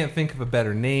because we can't think of a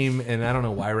better name, and I don't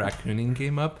know why raccooning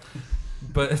came up.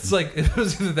 But it's like it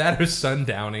was either that or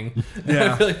sundowning. And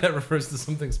Yeah. I feel like that refers to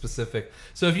something specific.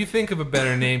 So if you think of a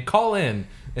better name, call in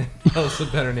and tell us a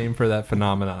better name for that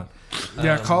phenomenon.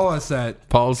 Yeah, call us at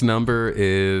Paul's number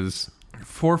is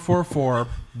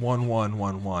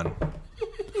 444-1111.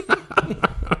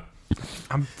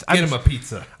 Get him a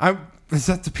pizza. Is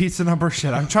that the pizza number?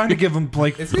 Shit, I'm trying to give him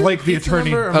Blake the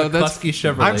attorney. Oh, that's- McCluskey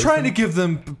Chevrolet. I'm trying to give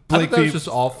them I Blake thought that was the just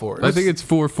all fours. I think it's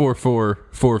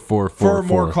 444-4444. four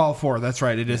more call four. That's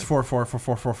right. It is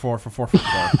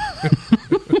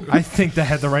 444444444. I think that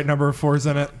had the right number of fours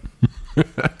in it.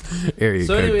 Area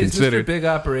So code anyways, considered. Mr. Big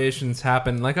operations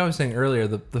happen. Like I was saying earlier,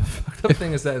 the fucked up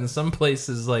thing is that in some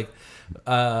places, like,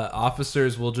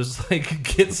 officers will just, like,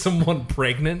 get someone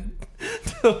pregnant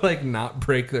to, like, not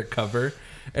break their cover.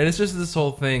 And it's just this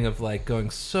whole thing of, like, going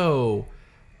so,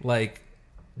 like,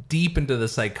 deep into the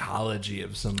psychology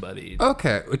of somebody.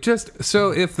 Okay, just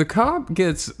so if the cop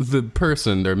gets the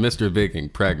person they're Mr. Bigging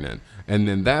pregnant, and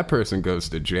then that person goes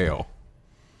to jail,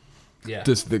 Yeah.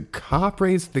 does the cop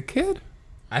raise the kid?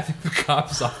 I think the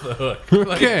cop's off the hook. Like,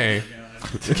 Okay.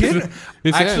 Kid,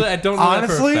 It's- actually, I don't know that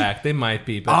for Honestly- a fact. They might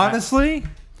be. But honestly,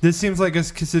 this seems like a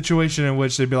situation in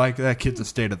which they'd be like, that kid's a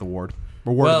state of the ward.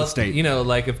 Or ward of well, the state. you know,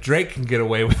 like if Drake can get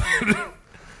away with it.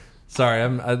 Sorry,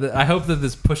 I hope that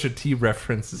this Pusha T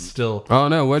reference is still Oh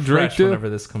no, what Drake fresh do? whenever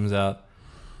this comes out.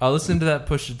 I'll listen to that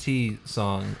Pusha T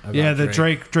song. About Yeah, the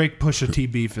Drake. Drake Pusha T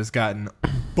beef has gotten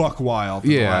buck wild. in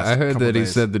the Yeah, last I heard couple that he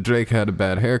days. said that Drake had a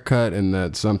bad haircut and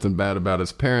that something bad about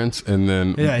his parents, and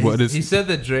then Yeah, what is He said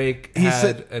that Drake He had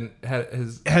said-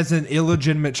 his. has an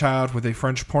illegitimate child with a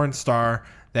French porn star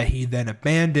that he then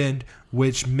abandoned,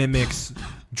 which mimics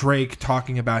Drake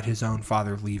talking about his own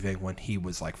father leaving when he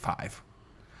was like 5.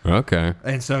 okay?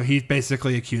 And so he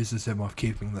basically accuses him of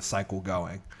keeping the cycle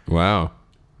going. Wow,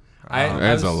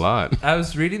 that's a lot. I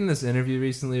was reading this interview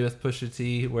recently with Pusha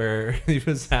T where he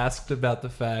was asked about the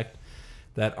fact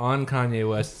that on Kanye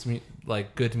West's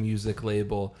like good music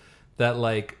label, that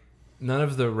like none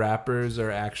of the rappers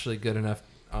are actually good enough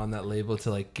on that label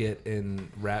to like get in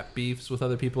rap beefs with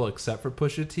other people except for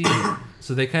Pusha T.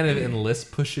 So they kind of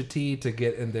enlist Pusha T to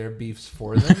get in their beefs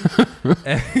for them.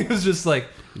 And he was just like,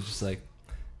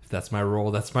 if that's my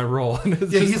role, that's my role. And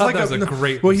it's just thought that was a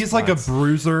great he's like a response.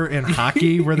 bruiser in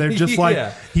hockey where they're just like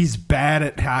Yeah. he's bad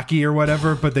at hockey or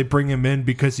whatever, but they bring him in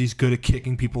because he's good at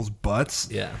kicking people's butts.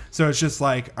 Yeah. So it's just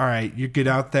like, all right, you get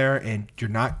out there and you're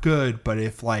not good, but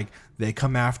if like they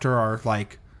come after our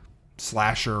like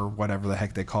slasher or whatever the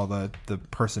heck they call the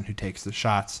person who takes the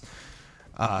shots,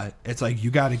 it's like you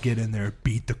got to get in there and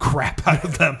beat the crap out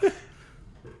of them.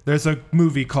 There's a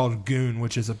movie called Goon,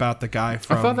 which is about the guy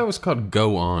from. I thought that was called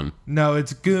Go On. No,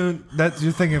 it's Goon. That's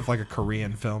you're thinking of like a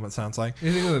Korean film. It sounds like.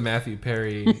 You think of the Matthew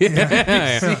Perry?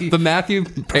 The Matthew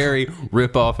Perry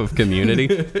ripoff of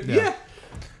Community. Yeah.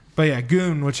 But yeah,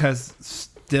 Goon, which has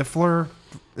Stifler.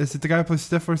 Is it the guy who plays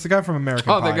Stifler? It's the guy from American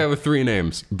Oh, Pie. that guy with 3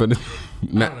 names, but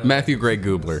Matthew Gray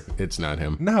Goobler. It's not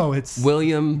him. No, it's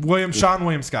Sean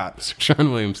William Scott.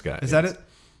 William Scott. Is that it?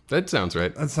 That sounds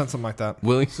right. That sounds something like that.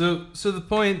 William. So the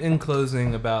point in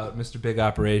closing about Mr. Big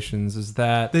Operations is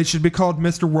that They should be called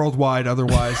Mr. Worldwide.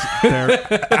 Otherwise,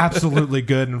 they're absolutely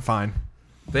good and fine.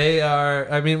 they are.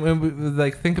 I mean, when we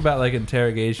like think about like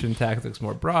interrogation tactics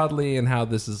more broadly and how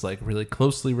this is like really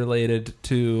closely related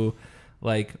to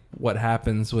like what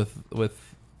happens with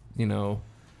you know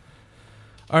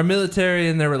our military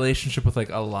and their relationship with like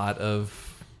a lot of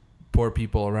poor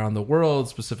people around the world,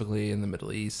 specifically in the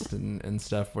Middle East and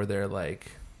stuff, where they're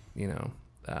like, you know,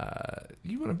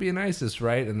 you want to be an ISIS,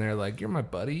 right? And they're like, you're my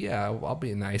buddy. Yeah, I'll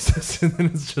be an ISIS. And then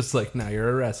it's just like, now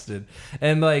you're arrested.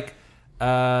 And like,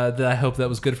 I hope that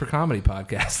was good for comedy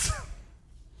podcasts.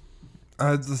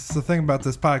 The thing about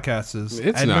this podcast is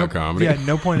It's at not comedy. Yeah, at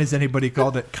no point has anybody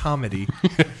called it comedy.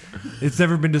 It's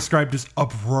never been described as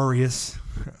uproarious,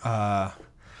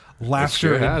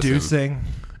 laughter-inducing.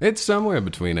 It's somewhere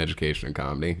between education and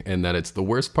comedy, and that it's the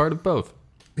worst part of both.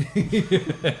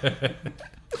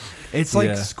 It's like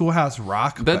Yeah. Schoolhouse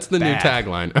Rock. That's but the new bad.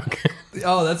 tagline. Okay.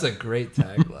 Oh, that's a great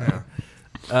tagline.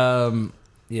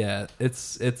 Yeah,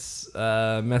 it's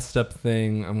a messed up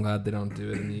thing. I'm glad they don't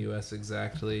do it in the U.S.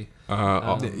 exactly.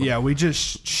 Yeah, we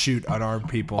just shoot unarmed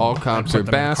people. All and cops put are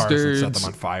them in cars and bastards. set them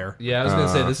on fire. Yeah, I was gonna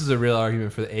say this is a real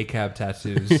argument for the ACAB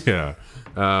tattoos. Yeah.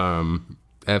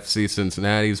 FC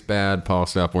Cincinnati's bad. Paul,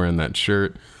 stop wearing that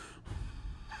shirt.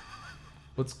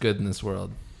 What's good in this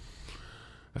world?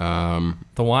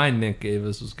 The The wine Nick gave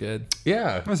us was good.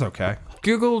 Yeah. It was okay.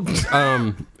 Google.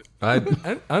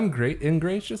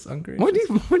 Ingracious, ungracious. What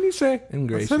do you say? I said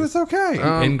Ingracious. it's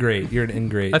okay. Ingrate. You're an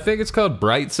ingrate. I think it's called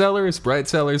Bright Cellars.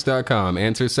 BrightCellars.com.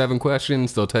 Answer 7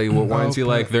 questions. They'll tell you what wines you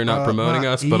like. They're not promoting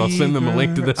us, but I'll send them a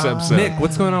link to this episode. Nick,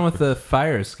 what's going on with the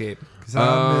fire escape? 'Cause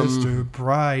I'm Mr.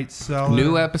 Bright Seller.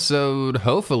 New episode,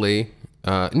 hopefully.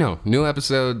 New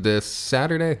episode this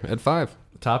Saturday at 5.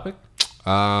 Topic?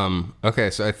 Okay,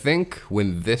 so I think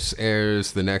when this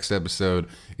airs, the next episode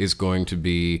is going to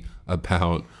be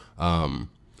about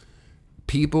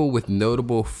people with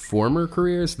notable former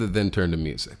careers that then turn to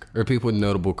music, or people with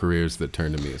notable careers that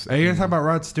turn to music. Are you going to talk about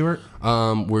Rod Stewart?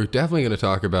 We're definitely going to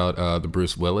talk about the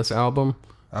Bruce Willis album.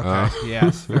 Okay.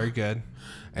 Yes, very good.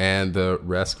 And the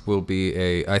rest will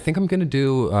be I think I'm going to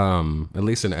do at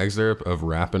least an excerpt of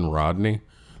Rappin' Rodney,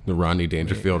 the Rodney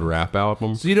Dangerfield rap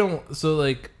album. So you don't. So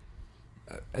like,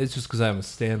 it's just because I have a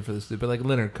stand for this dude. But like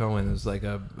Leonard Cohen is like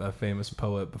a famous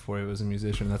poet before he was a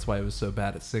musician. That's why he was so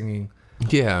bad at singing.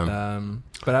 Yeah.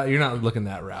 But you're not looking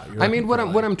that route. You're I mean, looking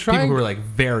for, what I'm trying- people who are like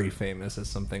very famous at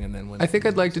something, and then when I think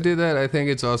I'd like to do that. I think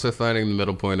it's also finding the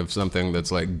middle point of something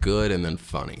that's like good and then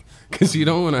funny, because you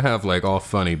don't want to have like all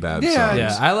funny bad songs.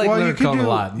 Yeah, I like Leonard Cohen a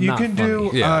lot. You Not can funny.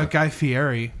 do Yeah. Guy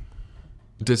Fieri.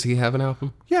 Does he have an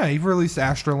album? Yeah, he released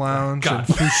Astro Lounge. God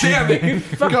and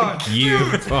Fushimi. God. You.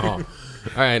 All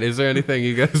right. Is there anything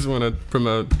you guys want to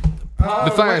promote?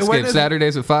 The Fire when Escape, is-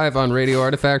 Saturdays at 5 on Radio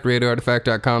Artifact,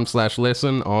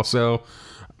 radioartifact.com/listen. Also,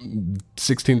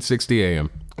 1660 a.m.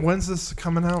 When's this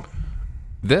coming out?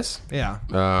 This? Yeah,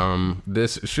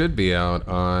 This should be out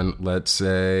on, let's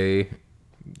say,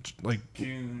 like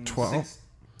June 12.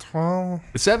 12.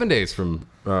 7 days from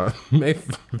May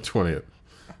 20th.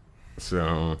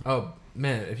 So, Oh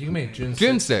man, if you can make June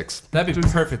June 6th, 6th. that'd be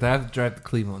perfect. I have to drive to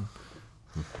Cleveland.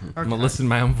 I'm gonna listen to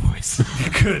my own voice.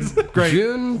 Good. Great.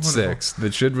 June 6th.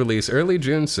 That should release early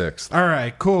June 6th. All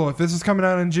right, cool. If this is coming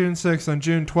out on June 6th, on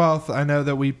June 12th, I know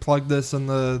that we plugged this in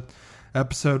the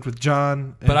episode with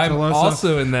John. But I'm Angelosa,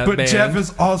 also in that but band. Jeff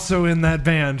is also in that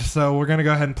band, so we're gonna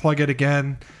go ahead and plug it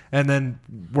again, and then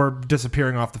we're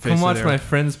disappearing off the face Come of watch the my earth.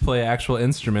 friends play actual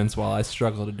instruments while I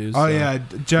struggle to do so. Oh yeah,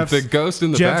 Jeff's The ghost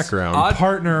in the Jeff's background.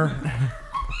 partner,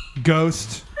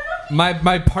 Ghost, My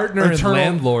partner and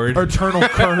landlord. Eternal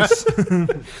Curse.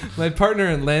 My partner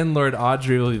and landlord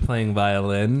Audrey will be playing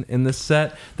violin in this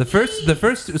set. The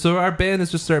first. So our band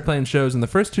has just started playing shows, and the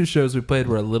first 2 shows we played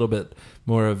were a little bit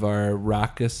more of our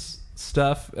raucous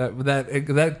stuff.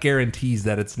 That guarantees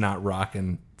that it's not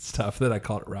rockin' stuff. That I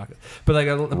call it rockin', but like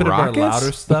a bit of our Rockets?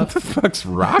 louder stuff. What the fuck's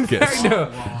rockets? I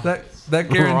know that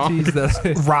guarantees that.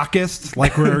 Rockist,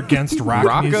 like we're against rock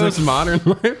Rocco's music. Modern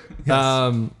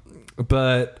Life?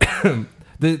 But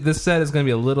the set is going to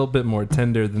be a little bit more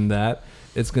tender than that.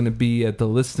 It's going to be at the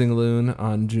Listing Loon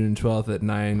on June 12th at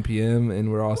 9 p.m.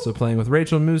 And we're also playing with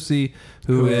Rachel Moosey,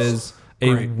 who is a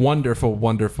great. wonderful,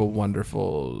 wonderful,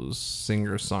 wonderful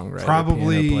singer-songwriter,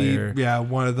 Probably, piano player. yeah,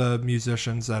 one of the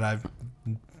musicians that I've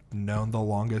known the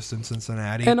longest in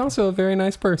Cincinnati. And also a very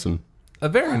nice person. A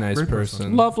very nice Great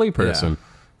person. Lovely person.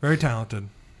 Very talented.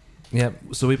 Yep.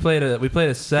 So we played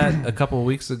a set a couple of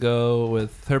weeks ago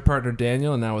with her partner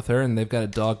Daniel, and now with her, and they've got a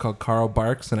dog called Carl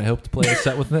Barks, and I hope to play a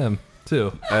set with them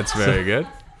too. That's very good.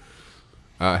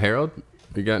 Harold,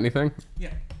 you got anything?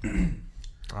 Yeah.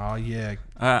 Oh yeah.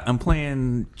 I'm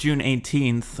playing June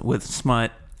 18th with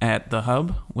Smut at the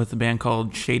Hub with a band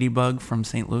called Shady Bug from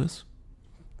St. Louis.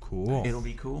 Cool. It'll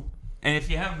be cool. And if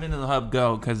you haven't been to the Hub,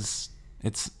 go, because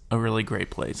it's a really great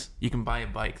place. You can buy a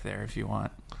bike there if you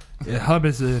want. The Hub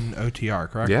is in OTR,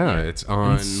 correct? Yeah, it's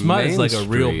on And Smut is Main like a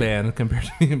real Street. band compared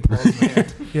to me and Paul's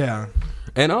band. Yeah.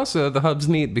 And also, the Hub's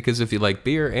neat because if you like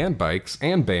beer and bikes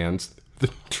and bands,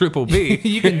 Triple B,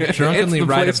 You can drunkenly it's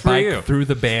the ride a place for you. bike through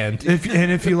the band.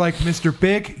 If you like Mr.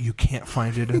 Big, you can't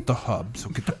find it at the hub. So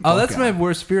get the Oh, fuck that's out. my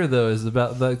worst fear, though, is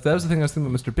about, like, that was the thing I was thinking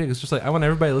about Mr. Big. It's just like, I want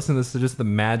everybody listening to this to just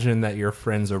imagine that your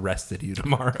friends arrested you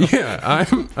tomorrow. Yeah,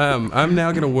 I'm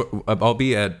now I'll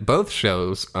be at both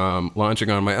shows, launching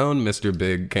on my own Mr.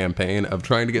 Big campaign of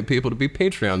trying to get people to be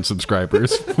Patreon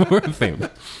subscribers for a thing.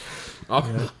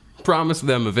 I'll promise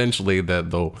them eventually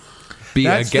that they'll be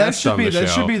a guest on the show. That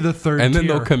should be the third and then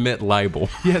tier. they'll commit libel.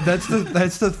 Yeah, that's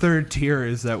the third tier,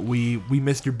 is that we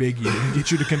Mr. Big you and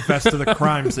get you to confess to the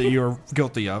crimes that you're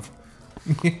guilty of.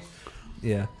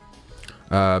 Yeah.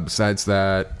 Besides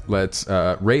that, let's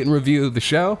rate and review the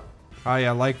show. Oh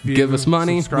yeah, like, view, Give us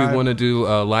money. subscribe. We want to do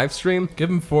a live stream. Give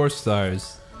them 4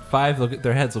 stars. 5,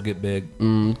 their heads will get big.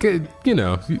 Good,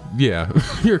 yeah,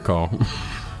 your call.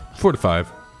 4 to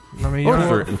 5. I mean, Or you're,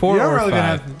 for- you're 4 not or really 5. gonna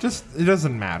have, just it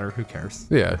doesn't matter. Who cares?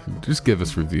 Yeah, just give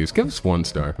us reviews. Give us 1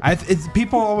 star.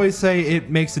 People always say it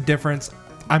makes a difference.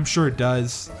 I'm sure it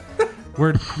does.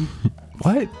 We're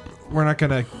What? we're not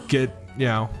gonna get,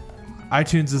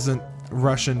 iTunes isn't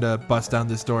rushing to bust down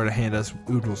this door to hand us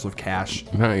oodles of cash.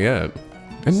 Not yet.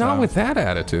 And not So- with that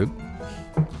attitude.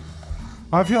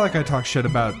 I feel like I talk shit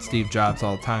about Steve Jobs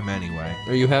all the time anyway.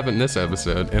 Or you haven't in this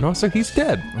episode. And also, he's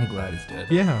dead. I'm glad he's dead.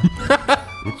 Yeah.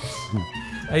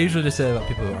 I usually just say that about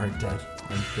people who aren't dead.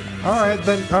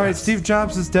 All right, Steve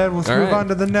Jobs is dead. Let's All move right. on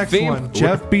to the next Theme. one.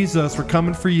 Jeff Bezos, we're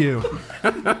coming for you.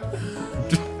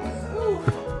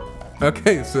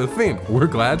 Okay, so theme. We're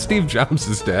glad Steve Jobs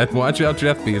is dead. Watch out,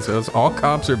 Jeff Bezos. All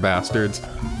cops are bastards.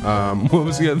 What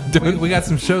was the other? We got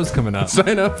some shows coming up.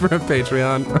 Sign up for a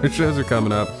Patreon. Our shows are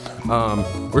coming up.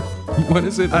 What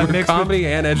is it? We're mixed comedy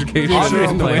and education.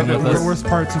 Audrey's in the playing way with that us. Worst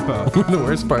parts of both. we're the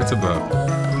worst parts of both.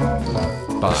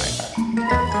 Bye.